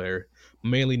basketball player,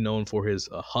 mainly known for his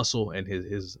hustle and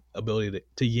his ability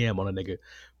to yam on a nigga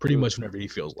pretty much whenever he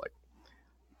feels like.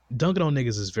 Dunking on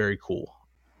niggas is very cool.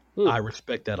 I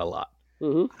respect that a lot.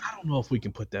 Mm-hmm. I don't know if we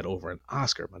can put that over an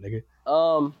Oscar, my nigga.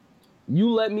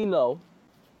 You let me know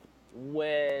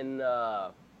when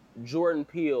Jordan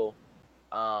Peele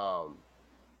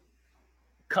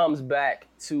comes back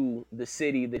to the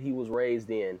city that he was raised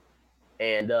in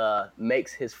and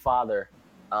makes his father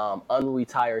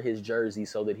unretire his jersey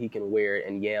so that he can wear it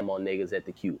and yam on niggas at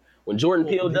the Q. When Jordan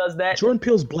Peele does that, Jordan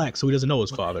Peele's black, so he doesn't know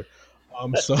his father.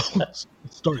 So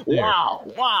start there.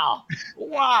 Wow.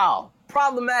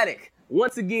 Problematic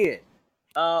once again.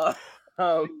 All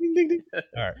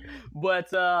right.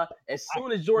 But as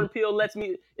soon as Jordan Peele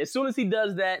as soon as he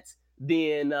does that,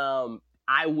 then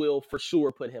I will for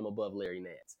sure put him above Larry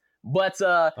Nance. But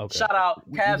okay. Shout out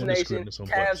Cavs Nation,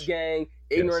 Cavs gang,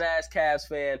 ignorant ass Cavs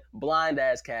fan, blind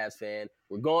ass Cavs fan.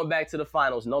 We're going back to the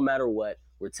finals no matter what.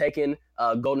 We're taking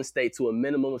Golden State to a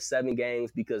minimum of 7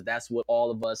 games because that's what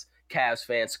all of us Cavs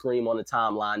fans scream on the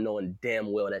timeline, knowing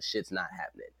damn well that shit's not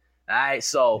happening. All right,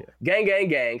 so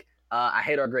gang. I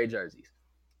hate our gray jerseys,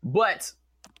 but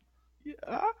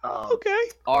okay.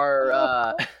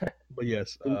 But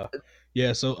yes,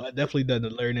 yeah. So I definitely done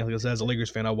Larry Nance. Because as a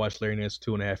Lakers fan, I watched Larry Nance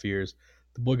 2.5 years.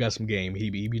 The boy got some game. He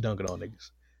be dunking on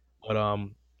niggas. But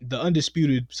the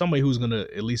undisputed somebody who's gonna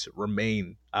at least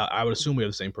remain. I would assume we have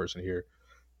the same person here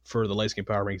for the Light Skin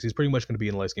Power Rankings. He's pretty much going to be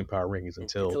in the Light Skin Power Rankings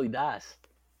until he dies.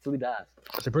 So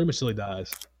pretty much till he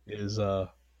dies is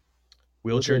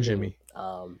Wheelchair Jimmy.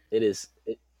 It is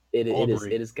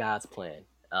God's plan.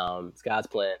 It's God's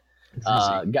plan.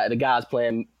 The God's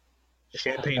plan.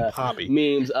 Champagne Poppy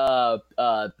memes.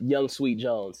 Young Sweet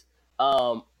Jones.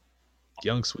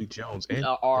 Young Sweet Jones and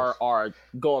are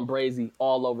going brazy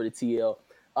all over the TL.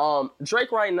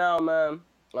 Drake right now, man.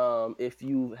 If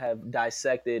you have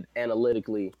dissected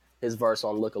analytically his verse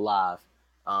on Look Alive,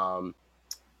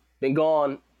 been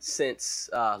gone since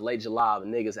late July, but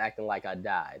niggas acting like I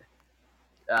died.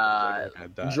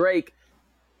 Drake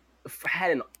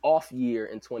had an off year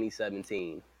in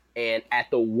 2017, and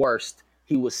at the worst,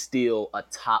 he was still a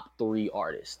top 3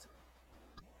 artist.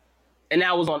 And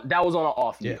that was on an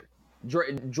off year.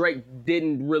 Drake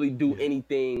didn't really do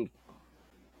anything.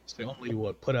 So only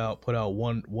put out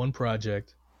one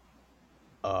project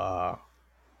that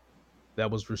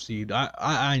was received.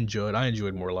 I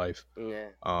enjoyed More Life. Yeah.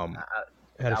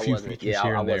 Had a few features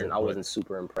here and there. I wasn't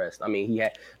super impressed. I mean, he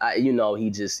had he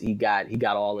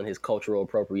got all in his cultural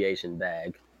appropriation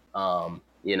bag. So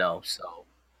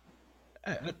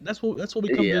that's what we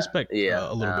come to expect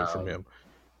a little bit from him.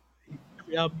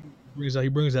 Every album he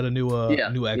brings out a new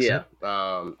accent.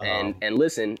 And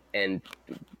listen, and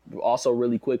also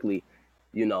really quickly,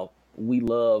 we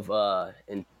love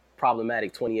in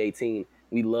Problematic 2018,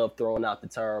 we love throwing out the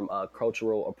term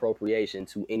cultural appropriation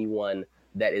to anyone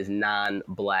that is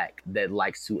non-black that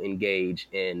likes to engage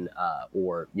in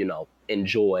or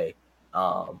enjoy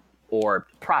or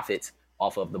profit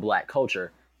off of the black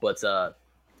culture. But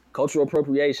cultural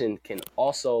appropriation can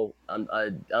also,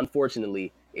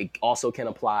 unfortunately, it also can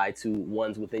apply to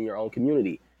ones within your own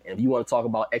community. And if you want to talk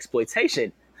about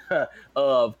exploitation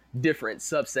of different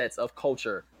subsets of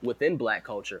culture within Black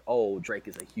culture. Oh, Drake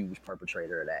is a huge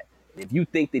perpetrator of that. And if you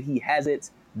think that he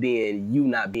hasn't, then you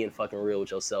not being fucking real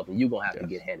with yourself, and you gonna have to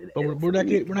get handed. But we're not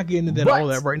getting into all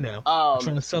that right now. We're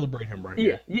trying to celebrate him right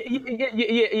here. Yeah.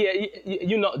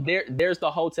 You know, there's the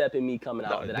Hotep in me coming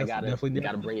out that I gotta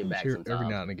bring it back sometime. Every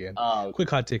now and again. Quick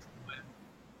hot take.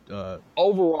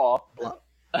 Overall,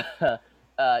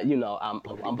 you know,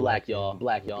 I'm black, y'all. I'm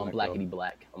blackity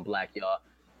black. I'm black, y'all.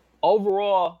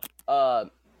 Overall,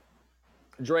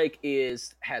 Drake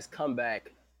has come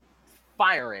back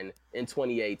firing in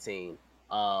 2018.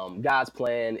 God's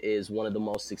Plan is one of the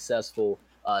most successful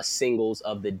singles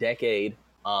of the decade,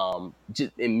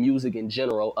 just in music in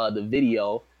general. The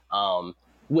video,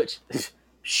 which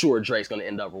sure Drake's gonna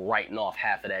end up writing off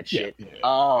half of that shit.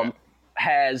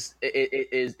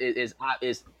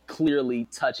 Is clearly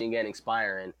touching and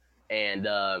inspiring, and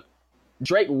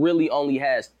Drake really only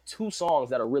has 2 songs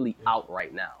that are really out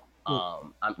right now.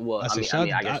 I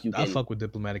guess you can. I fuck with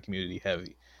Diplomatic Community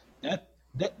heavy. That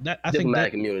I Diplomatic think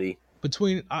that Community.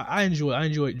 Between I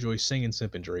enjoy singing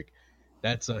Simpin' Drake.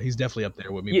 That's he's definitely up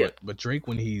there with me. Yeah. But Drake,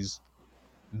 when he's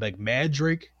like mad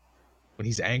Drake, when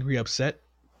he's angry, upset,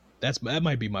 that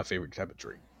might be my favorite type of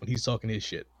Drake. When he's talking his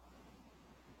shit.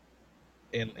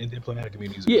 And Diplomatic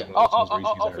Community. Yeah.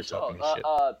 For sure.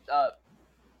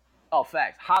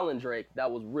 Facts. Holland Drake,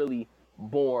 that was really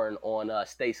born on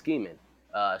Stay Schemin'.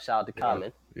 Shout out to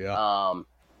Common. Yeah.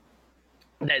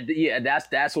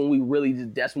 That's when we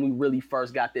really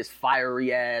first got this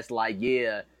fiery ass, like,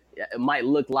 it might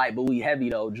look like, but we heavy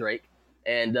though, Drake.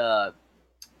 And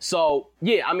so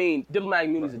yeah, I mean, Diplomatic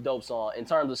Community is a dope song. In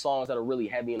terms of songs that are really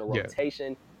heavy in the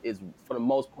rotation, is for the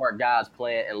most part God's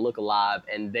Plan and Look Alive,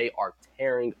 and they are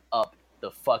tearing up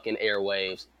the fucking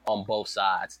airwaves on both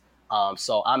sides.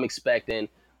 So I'm expecting,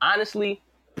 honestly,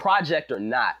 project or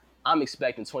not, I'm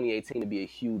expecting 2018 to be a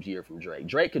huge year from Drake.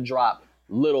 Drake could drop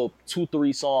little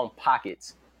 2-3 song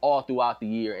pockets all throughout the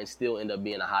year and still end up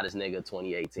being the hottest nigga of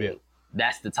 2018. Yeah.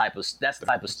 That's the type of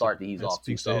start that he's off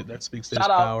to. That speaks to his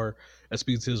power. That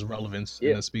speaks to his relevance.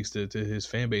 And that speaks to his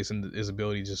fan base and his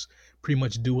ability to just pretty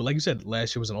much do it. Like you said,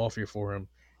 last year was an off year for him.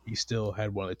 He still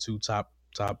had one of the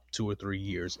top 2 or 3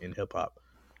 years in hip hop.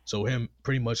 So him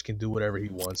pretty much can do whatever he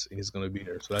wants, and he's going to be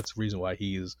there. So that's the reason why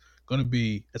he is going to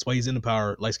be. That's why he's in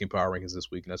the light skin power rankings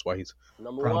this week, and that's why he's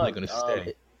probably going to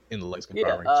stay in the light skin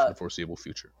power rankings for the foreseeable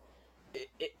future.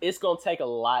 It's gonna take a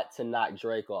lot to knock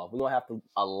Drake off. We're gonna have to.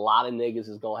 A lot of niggas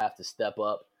is gonna have to step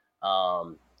up.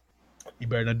 You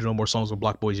better not do no more songs with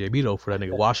Block Boy JB though, for that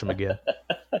nigga wash him again.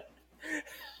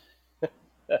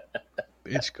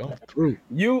 Bitch, come through.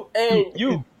 You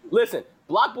listen.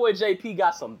 Block Boy JP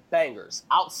got some bangers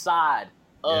outside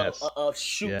of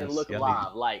Shoot and Look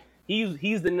Alive. Like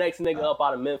he's the next nigga up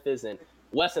out of Memphis, and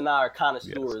Wes and I are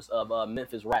connoisseurs of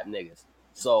Memphis rap niggas.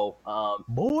 So,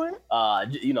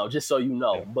 just so you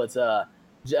know, but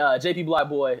JP Block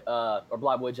Boy or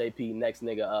Block Boy JP, next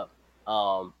nigga up,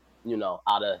 out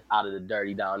of the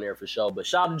dirty down there for sure. But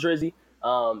shout out to Drizzy.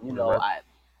 I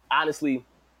honestly,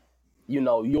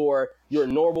 your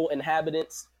normal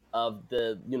inhabitants of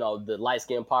the light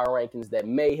skin power rankings that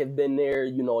may have been there,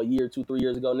 a year, 2, 3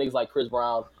 years ago, niggas like Chris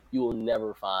Brown, you will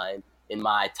never find in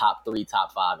my top 3,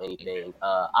 top 5 anything.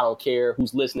 I don't care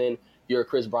who's listening. You're a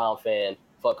Chris Brown fan,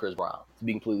 fuck Chris Brown, to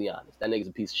be completely honest. That nigga's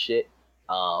a piece of shit.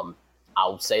 I'll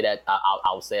say that.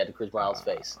 I'll say that to Chris Brown's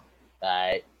face. All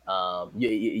right.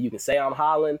 You can say I'm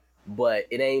hollering, but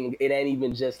it ain't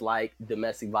even just like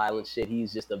domestic violence shit.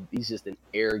 He's just an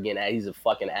arrogant. He's a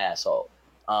fucking asshole.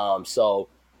 So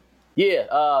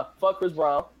yeah. Fuck Chris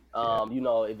Brown.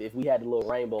 If we had the little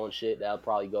rainbow and shit, that would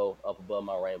probably go up above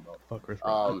my rainbow. Fuck Chris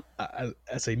Brown. I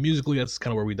say musically, that's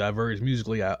kind of where we diverge.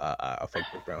 Musically, I fuck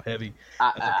Chris Brown heavy.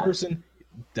 As a person,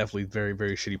 definitely very,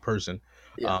 very shitty person.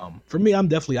 Yeah. For me, I'm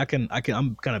kind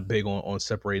of big on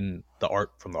separating the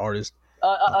art from the artist.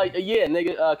 Yeah,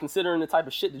 nigga. Considering the type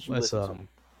of shit that you listen to.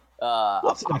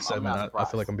 What's the next segment? I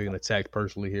feel like I'm being attacked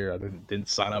personally here. I didn't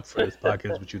sign up for this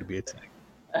podcast with you to be attacked.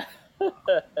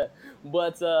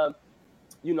 But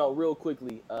real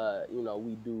quickly,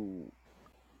 we do,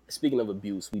 speaking of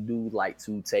abuse, we do like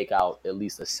to take out at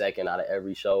least a second out of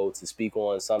every show to speak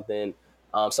on something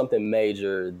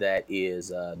major that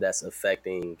is that's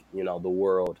affecting the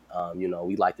world.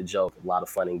 We like to joke, a lot of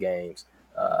fun and games,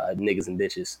 niggas and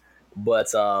bitches,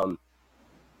 but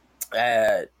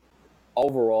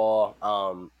overall,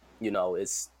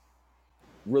 it's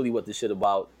really what this shit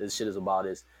is about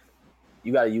is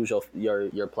you got to use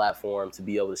your platform to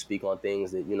be able to speak on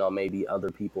things that maybe other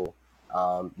people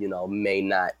may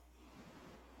not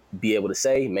be able to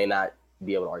say, may not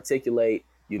be able to articulate.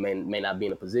 You may not be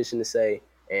in a position to say,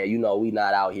 And we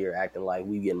not out here acting like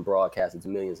we getting broadcasted to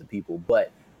millions of people.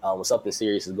 But when something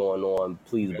serious is going on,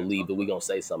 please believe that we gonna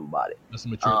say something about it. That's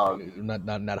maturity.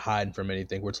 Not hiding from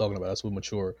anything we're talking about. That's what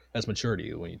mature. That's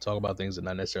maturity. When you talk about things that are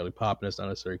not necessarily popping, it's not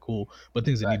necessarily cool, but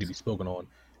things that need to be spoken on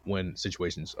when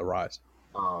situations arise.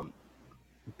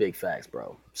 Big facts,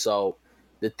 bro. So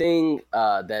the thing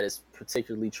that is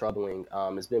particularly troubling,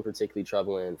 it's been particularly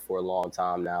troubling for a long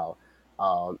time now,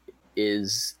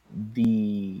 is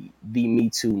the Me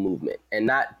Too movement, and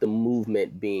not the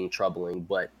movement being troubling,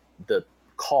 but the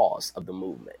cause of the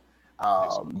movement.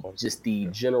 Just the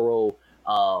general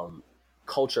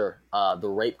culture, the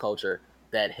rape culture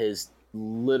that has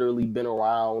literally been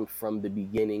around from the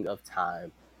beginning of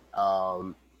time.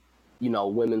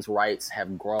 Women's rights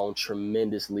have grown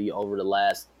tremendously over the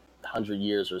last 100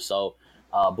 years or so,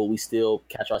 but we still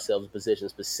catch ourselves in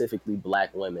positions, specifically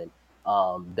Black women,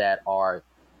 that are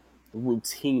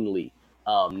routinely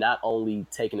not only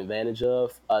taken advantage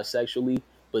of sexually,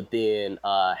 but then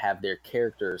have their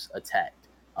characters attacked,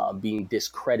 being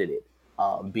discredited,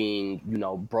 being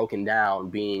broken down,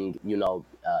 being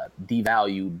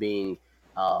devalued, being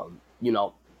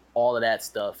all of that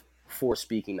stuff for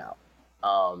speaking out.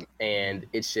 And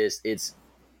it's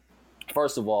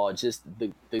first of all just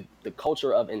the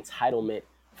culture of entitlement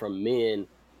from men.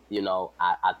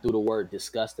 I threw the word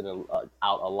disgusting out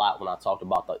a lot when I talked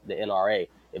about the NRA.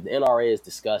 If the NRA is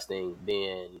disgusting,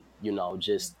 then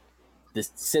just this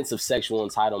sense of sexual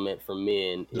entitlement for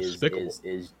men is like really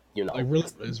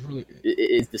is really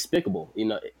it's despicable. It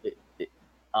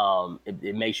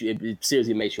makes you, it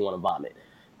seriously makes you want to vomit.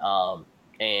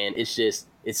 And it's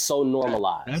so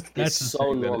normalized. That's it's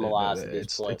so normalized at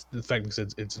this point. It's the fact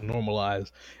that it's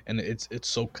normalized, and it's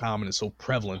so common and so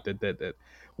prevalent that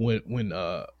when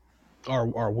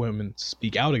our women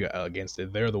speak out against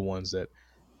it, they're the ones that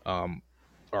um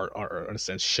are in a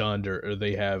sense shunned, or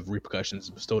they have repercussions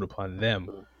bestowed upon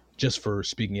them just for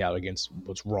speaking out against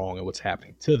what's wrong and what's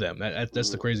happening to them. That's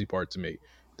the crazy part to me.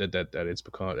 That it's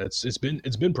become it's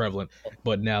been prevalent,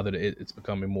 but now that it's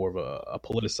becoming more of a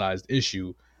politicized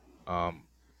issue,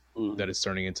 that it's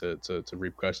turning into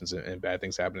repercussions and bad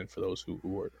things happening for those who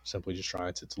are simply just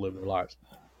trying to live their lives.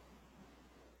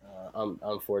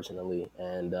 Unfortunately,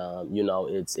 and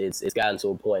it's gotten to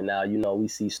a point now. We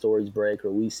see stories break,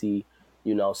 or we see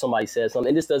somebody says something,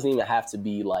 and this doesn't even have to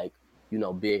be like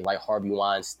big, like Harvey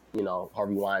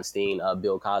Weinstein,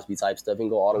 Bill Cosby type stuff. It can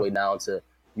go all the way down to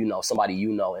somebody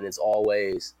and it's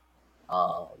always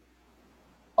oh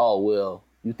well,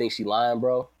 you think she lying,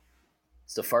 bro?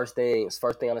 It's the first thing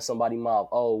out of somebody's mouth.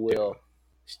 Oh well,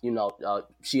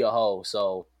 she a hoe,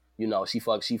 so she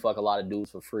fuck a lot of dudes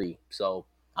for free. So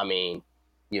I mean,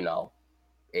 it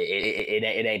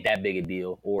ain't that big a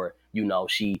deal. Or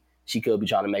she could be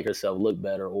trying to make herself look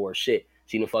better, or shit,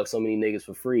 she done fuck so many niggas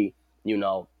for free.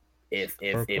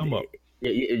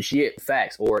 If she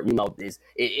facts, or it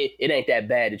ain't that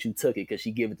bad that you took it because she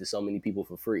give it to so many people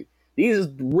for free. These is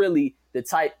really the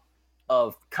type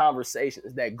of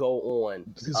conversations that go on.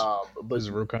 These are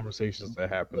real conversations that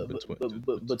happen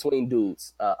between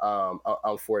dudes,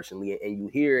 unfortunately, and you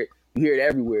hear it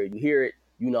everywhere. You hear it,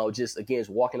 just against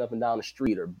walking up and down the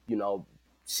street, or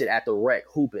shit at the rec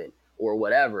hooping or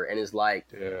whatever, and it's like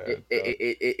it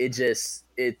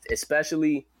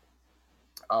especially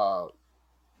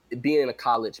being in a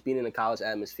college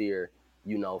atmosphere,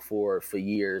 for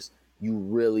years, you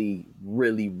really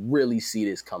see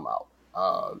this come out.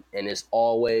 And it's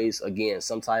always, again,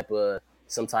 some type of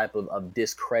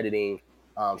discrediting,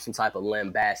 some type of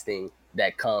lambasting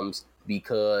that comes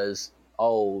because,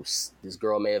 oh, this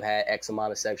girl may have had X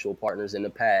amount of sexual partners in the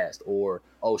past, or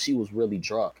oh, she was really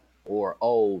drunk, or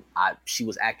oh, she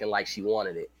was acting like she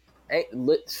wanted it.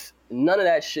 None of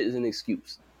that shit is an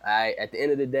excuse. All right, at the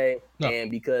end of the day, no. And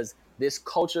because this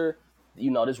culture,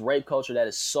 this rape culture that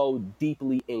is so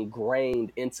deeply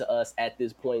ingrained into us at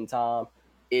this point in time,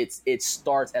 it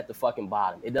starts at the fucking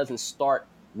bottom. It doesn't start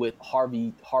with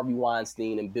Harvey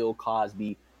Weinstein and Bill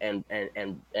Cosby and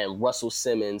Russell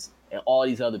Simmons and all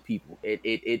these other people.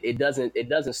 It doesn't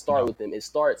start with them. It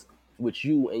starts with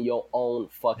you and your own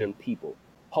fucking people.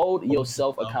 Hold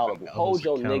yourself accountable. Hold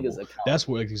your niggas accountable. That's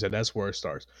where, like you said, that's where it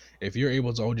starts. If you're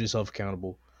able to hold yourself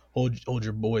accountable, hold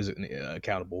your boys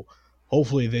accountable,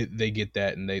 hopefully they get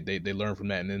that, and they learn from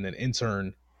that, and then in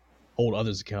turn hold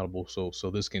others accountable, so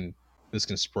this can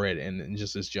spread, and in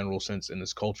just this general sense, and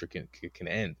this culture can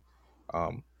end,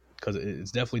 because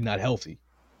it's definitely not healthy,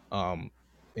 and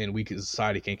we as a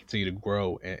society can't continue to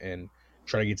grow and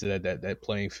try to get to that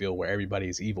playing field where everybody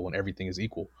is evil and everything is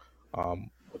equal,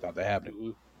 without that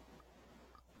happening.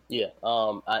 Yeah.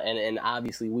 And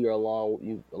obviously we are a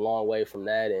long way from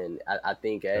that, and I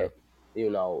think Yeah.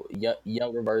 at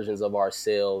younger versions of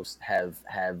ourselves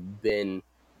have been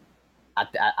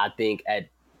I think at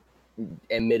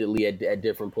admittedly at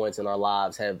different points in our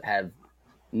lives have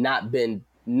not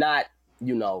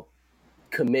you know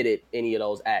committed any of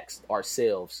those acts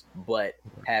ourselves, but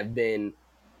have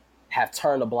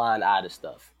turned a blind eye to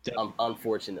stuff. Definitely. Yeah.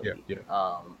 Unfortunately,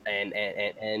 Yeah.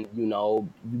 and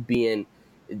being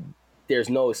there's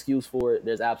no excuse for it.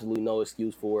 There's absolutely no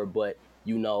excuse for it. But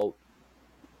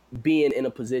being in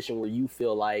a position where you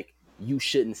feel like you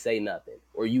shouldn't say nothing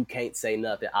or you can't say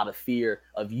nothing out of fear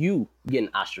of you getting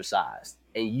ostracized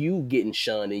and you getting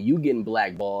shunned and you getting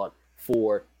blackballed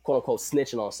for quote unquote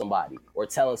snitching on somebody or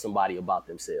telling somebody about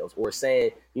themselves or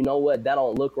saying, you know what, that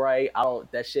don't look right.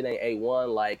 That shit ain't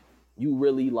A1. Like, you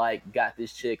really like got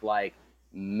this chick like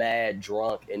mad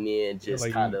drunk and then Yeah, just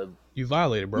like kind of you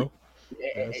violated, bro.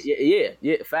 That's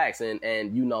yeah, facts. And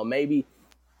maybe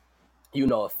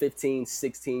a 15,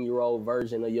 16-year-old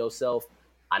version of yourself.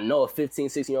 I know a 15,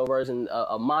 16-year-old version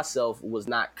of myself was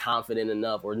not confident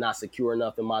enough or not secure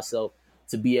enough in myself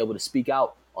to be able to speak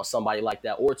out on somebody like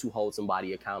that or to hold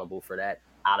somebody accountable for that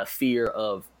out of fear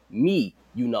of me,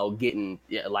 getting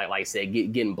like I said,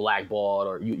 getting blackballed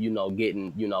or getting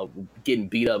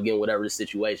beat up, getting whatever the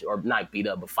situation, or not beat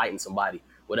up, but fighting somebody,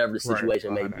 whatever the right.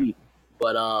 situation may be.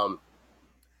 But a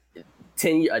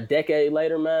decade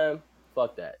later, man,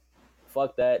 fuck that.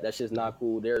 Fuck that. That's just not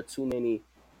cool. There's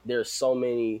so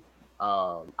many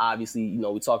obviously,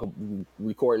 we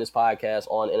recording this podcast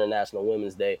on International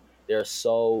Women's Day. There are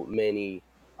so many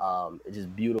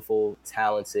just beautiful,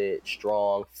 talented,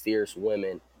 strong, fierce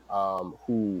women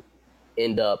who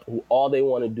who all they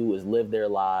want to do is live their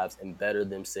lives and better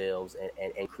themselves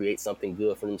and create something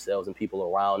good for themselves and people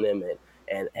around them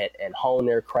and hone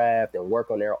their craft and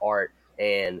work on their art.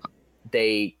 And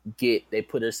they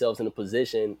put themselves in a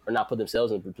position, or not put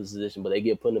themselves in a position, but they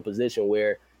get put in a position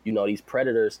where these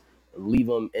predators leave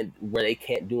them where they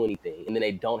can't do anything, and then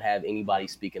they don't have anybody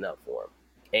speaking up for them.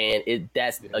 And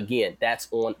that's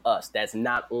on us. That's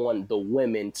not on the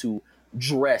women to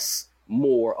dress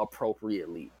more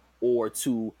appropriately or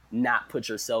to not put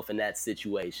yourself in that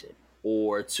situation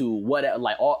or to whatever,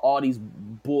 like all these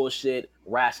bullshit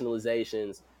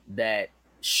rationalizations that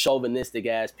chauvinistic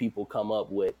ass people come up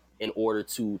with in order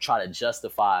to try to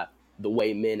justify the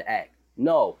way men act.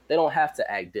 No, they don't have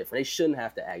to act different. They shouldn't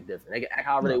have to act different. They can act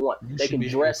however they want. They can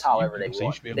dress however they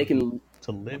want. They can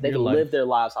live their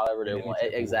lives however they want.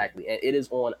 Exactly. And it is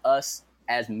on us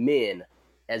as men,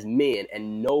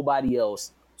 and nobody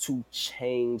else to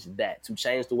change that, to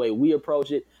change the way we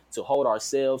approach it, to hold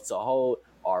ourselves, to hold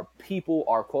our people,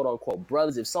 our quote unquote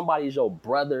brothers. If somebody is your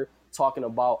brother talking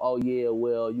about, oh yeah,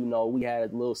 well, we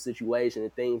had a little situation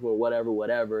and things went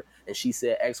whatever, and she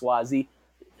said XYZ.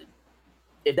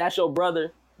 If that's your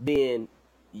brother, then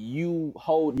you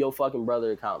hold your fucking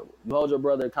brother accountable. You hold your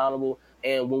brother accountable.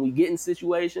 And when we get in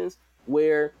situations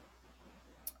where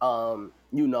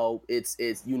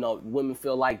it's women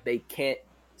feel like they can't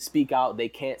speak out, they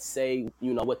can't say,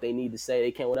 what they need to say,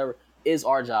 they can't whatever, it's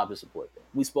our job to support them.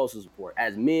 We're supposed to support.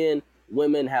 As men,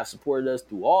 women have supported us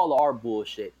through all of our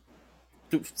bullshit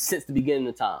since the beginning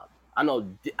of time. I know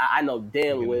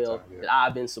damn well that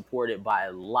I've been supported by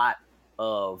a lot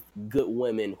of good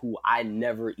women who I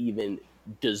never even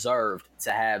deserved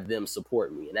to have them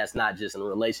support me. And that's not just in a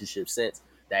relationship sense,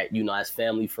 that, as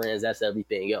family, friends, that's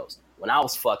everything else. When I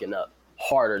was fucking up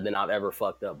harder than I've ever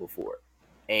fucked up before.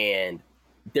 And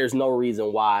there's no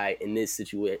reason why in this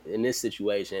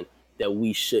situation that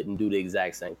we shouldn't do the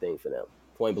exact same thing for them.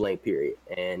 Point blank, period.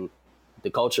 And the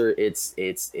culture, it's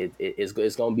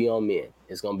gonna be on men.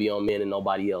 It's gonna be on men and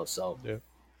nobody else. So yeah,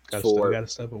 gotta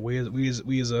step up. We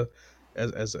as a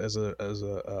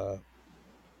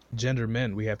gender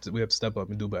men, we have to step up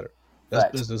and do better.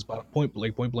 That's business by point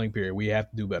blank period. We have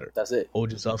to do better. That's it.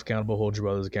 Hold yourself accountable, hold your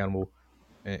brothers accountable,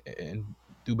 and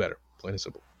do better. Plain and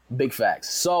simple. Big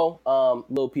facts. So,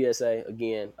 little PSA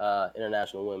again.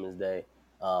 International Women's Day.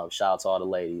 Shout out to all the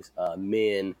ladies.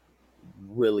 Men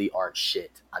really aren't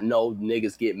shit. I know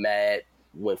niggas get mad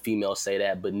when females say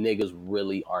that, but niggas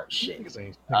really aren't shit. Niggas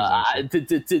ain't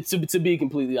shit. To be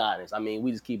completely honest, I mean,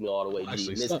 we just keep it all the way.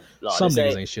 Actually, some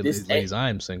niggas ain't shit. Ladies, I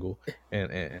am single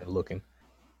and looking.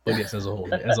 But yes, as a whole,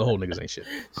 niggas ain't shit.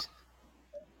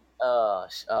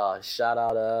 Shout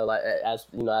out, like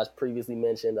as previously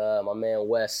mentioned, my man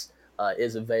Wes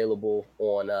is available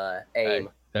on AIM.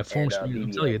 That form spring,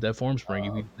 I'll tell you, that form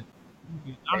spring.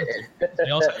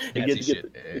 They also have fancy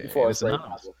shit. It's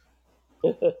anonymous.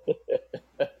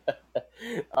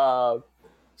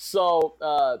 So,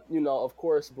 of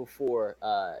course, before,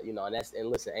 and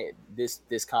listen,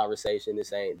 this conversation,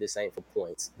 this ain't for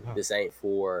points. No. This ain't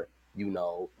for,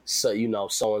 so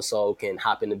and so can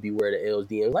hop in the Beware the L's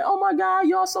DMs like, oh my God,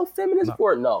 y'all so feminist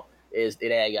for it. No, it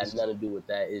ain't got nothing to do with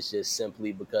that. It's just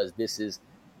simply because this is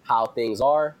how things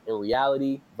are in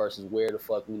reality versus where the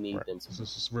fuck we need them to be.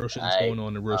 This is real shit that's going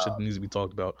on, and real shit that needs to be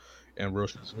talked about, and real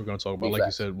shit we're going to talk about. Like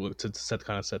you said, to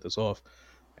set this off.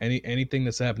 Anything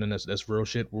that's happening that's real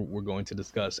shit, we're going to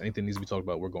discuss. Anything needs to be talked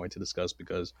about, we're going to discuss,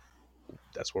 because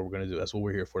that's what we're going to do. That's what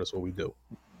we're here for. That's what we do.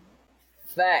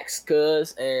 Facts,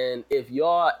 cuz. And if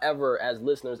y'all ever, as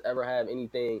listeners, ever have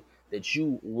anything that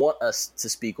you want us to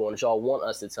speak on, that y'all want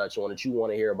us to touch on, that you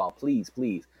want to hear about, please,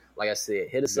 like I said,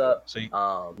 hit us up. So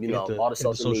all the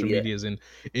social medias, and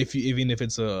even if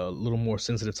it's a little more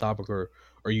sensitive topic, or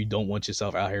you don't want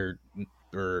yourself out here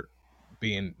or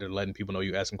they're letting people know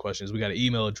you asking questions, we got an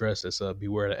email address that's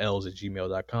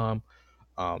bewaretheLs@gmail.com.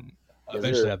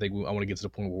 Eventually, I think I want to get to the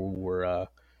point where we're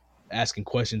asking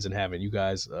questions and having you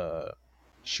guys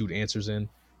shoot answers in.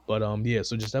 But yeah,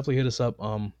 so just definitely hit us up.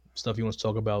 Stuff you want to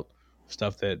talk about,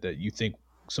 stuff that you think,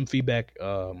 some feedback,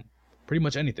 pretty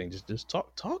much anything. Just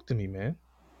talk to me, man.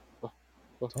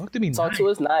 Talk to me. Talk to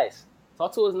us nice.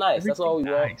 Talk to us nice. That's all we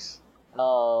want.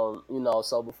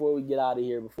 So before we get out of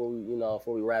here, before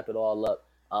we wrap it all up,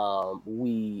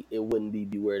 it wouldn't be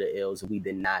Beware the L's if we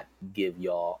did not give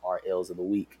y'all our L's of the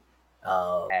week.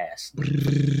 It's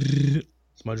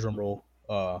my drum roll.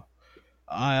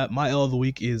 My L of the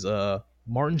week is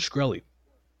Martin Shkreli.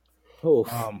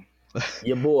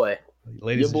 Your boy,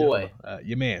 ladies and gentlemen,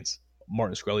 your man's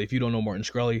Martin Shkreli. If you don't know Martin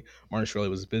Shkreli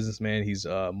was a businessman. He's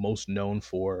most known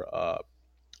for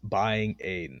buying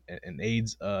an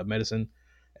AIDS medicine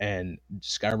and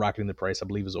skyrocketing the price. I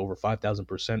believe is over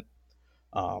 5,000%.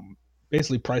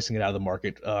 Basically pricing it out of the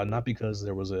market, not because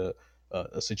there was a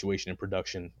situation in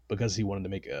production, because he wanted to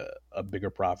make a bigger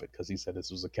profit, because he said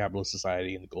this was a capitalist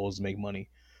society and the goal is to make money.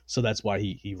 So that's why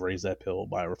he raised that pill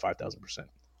by over 5,000%.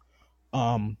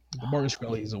 Martin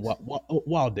Shkreli is a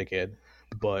wild dickhead,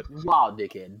 been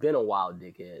a wild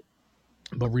dickhead.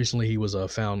 But recently he was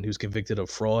found, he was convicted of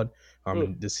fraud,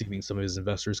 deceiving some of his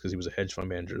investors, because he was a hedge fund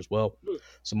manager as well.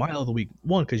 So my L of the week,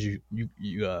 one, because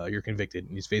you're convicted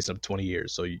and he's facing up 20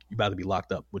 years, so you're about to be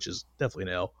locked up, which is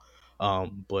definitely an L.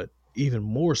 But even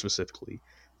more specifically,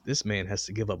 this man has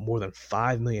to give up more than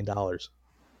 $5 million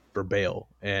for bail,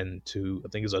 and I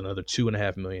think it's another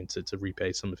 $2.5 million to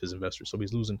repay some of his investors. So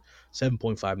he's losing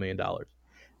 $7.5 million.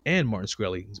 And Martin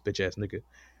Shkreli, his bitch ass nigga,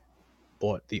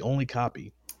 bought the only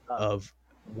copy of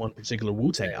one particular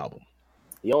Wu-Tang album.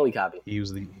 The only copy. He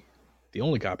was the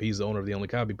only copy. He's the owner of the only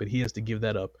copy, but he has to give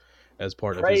that up as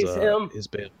part of his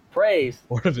bail.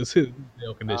 Part of his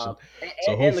bail condition.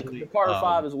 So hopefully, the quarter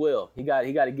 5 as well. He got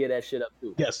to get that shit up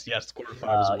too. Yes, quarter 5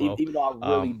 as well. Even though I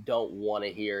really don't want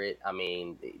to hear it. I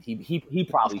mean, he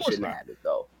probably shouldn't have it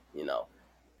though.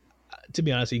 To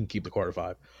be honest, he can keep the quarter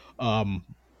 5. I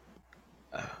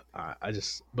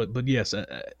just, but yes,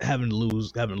 having to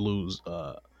lose.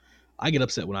 I get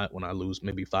upset when I lose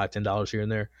maybe $5-10 here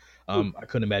and there. I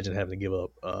couldn't imagine having to give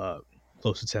up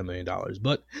close to $10 million.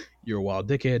 But you're a wild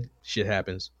dickhead. Shit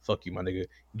happens. Fuck you, my nigga.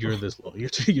 You're this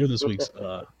week's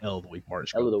L of the week, Martin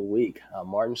Shkreli. L of the week,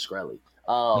 Martin Shkreli.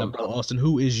 Austin,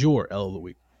 who is your L of the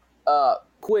week?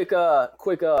 Quick,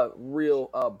 real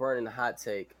burning hot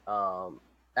take.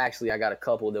 Actually, I got a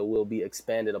couple that will be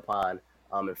expanded upon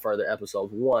in further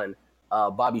episodes. One,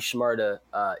 Bobby Shmurda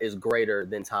is greater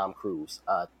than Tom Cruise.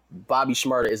 Bobby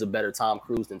Shmurda is a better Tom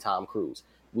Cruise than Tom Cruise.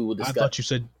 We will discuss. I thought you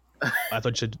said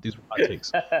these were hot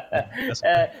takes.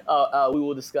 We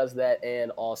will discuss that,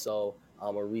 and also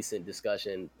a recent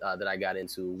discussion that I got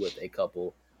into with a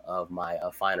couple of my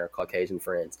finer Caucasian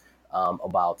friends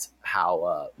about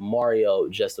how Mario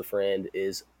Just a Friend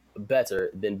is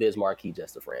better than Biz Markie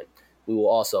Just a Friend. We will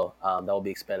also that will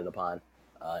be expanded upon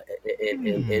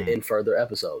in further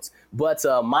episodes. But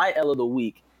my L of the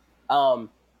week,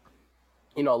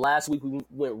 last week we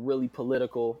went really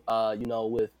political,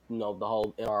 with the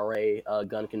whole NRA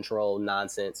gun control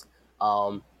nonsense.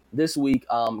 This week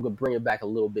I'm gonna bring it back a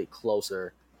little bit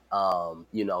closer,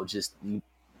 just a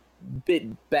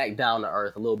bit back down to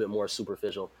earth, a little bit more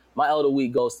superficial. My L of the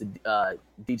week goes to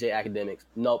DJ Academics.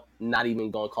 Nope, not even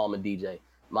gonna call him a DJ.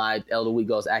 My L of the week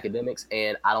goes to Academics,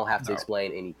 and I don't have to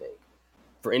explain anything.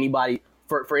 For anybody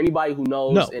who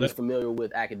knows and is familiar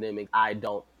with Academics,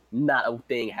 not a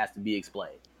thing has to be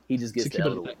explained. He just gets the L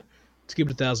of the week. To keep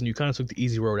it 1,000, you kind of took the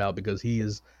easy road out, because he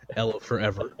is L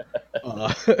forever.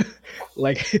 I'm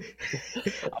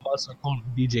also calling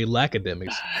him DJ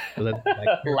Lacademics.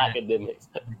 Lacademics.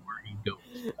 Where he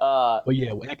dose. Uh, But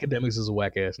yeah, academics is a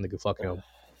whack ass nigga. Fuck him.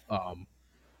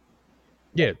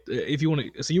 Yeah, if you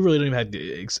want to, so you really don't even have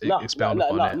to no, no, expound no,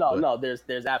 upon no, that. no, But no.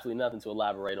 There's absolutely nothing to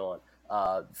elaborate on.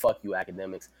 Fuck you,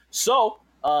 academics. So,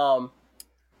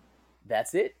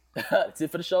 that's it. That's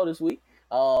it for the show this week.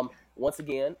 Once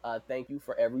again, thank you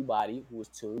for everybody who was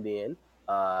tuned in.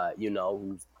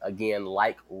 Who's again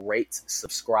like, rate,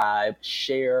 subscribe,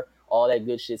 share, all that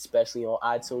good shit, especially on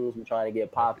iTunes. We're trying to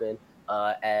get popping.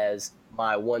 As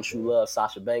my one true love,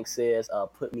 Sasha Banks says,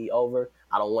 put me over.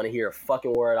 I don't want to hear a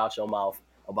fucking word out your mouth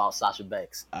about Sasha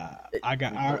Banks. I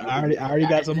already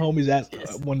got some homies that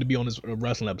wanted to be on this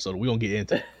wrestling episode. We gonna get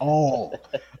into all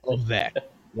of that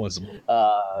once more.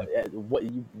 What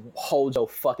you hold your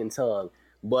fucking tongue.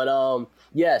 But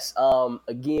yes,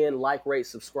 again, like, rate,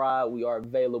 subscribe. We are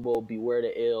available. Beware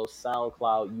the Ill,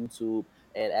 SoundCloud, YouTube,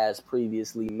 and as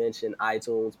previously mentioned,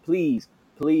 iTunes. Please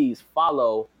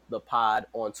follow the pod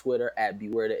on Twitter at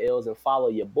Beware the Ills, and follow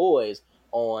your boys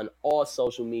on all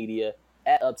social media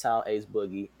at Uptown Ace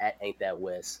Boogie, at Ain't That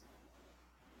West.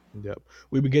 Yep,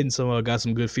 we've been getting got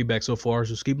some good feedback so far.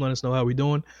 So keep letting us know how we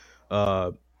doing.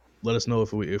 Let us know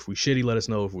if we shitty. Let us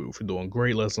know if we're doing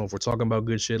great. Let us know if we're talking about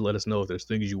good shit. Let us know if there's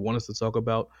things you want us to talk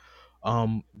about.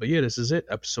 But yeah, this is it,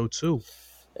 episode 2.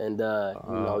 And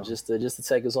just to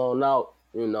take us on out,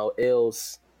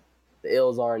 ills, the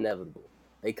ills are inevitable.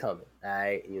 They coming, all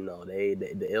right.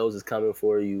 The ills is coming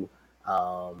for you.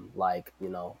 Like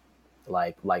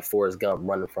Forrest Gump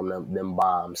running from them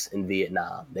bombs in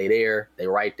Vietnam. They there, they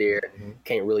right there. Mm-hmm.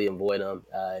 Can't really avoid them.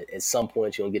 At some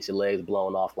point, you're gonna get your legs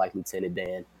blown off like Lieutenant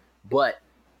Dan. But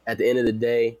at the end of the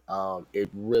day, it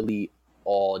really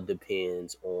all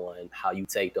depends on how you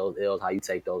take those ills, how you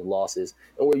take those losses,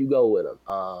 and where you go with them.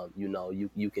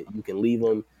 You can leave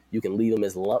them. You can leave them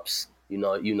as lumps. You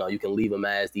can leave them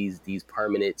as these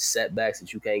permanent setbacks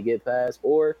that you can't get past,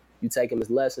 or you take them as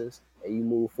lessons and you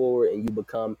move forward and you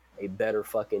become a better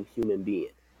fucking human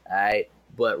being. All right.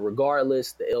 But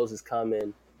regardless, the ills is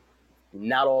coming.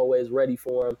 Not always ready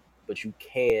for them, but you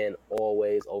can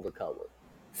always overcome them.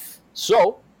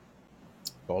 So,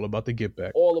 all about the get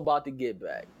back. All about the get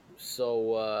back.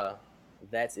 So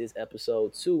that is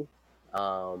episode 2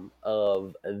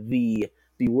 of the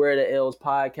Beware the Ills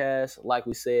podcast. Like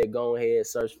we said, go ahead,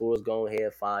 search for us, go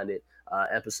ahead, find it.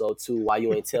 Episode 2, why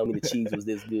you ain't tell me the cheese was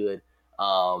this good.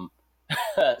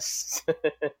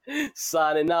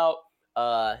 Signing out,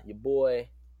 your boy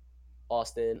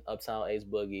Austin, Uptown Ace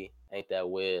Boogie, Ain't That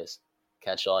Wiz.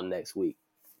 Catch y'all next week.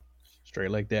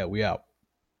 Straight like that, we out.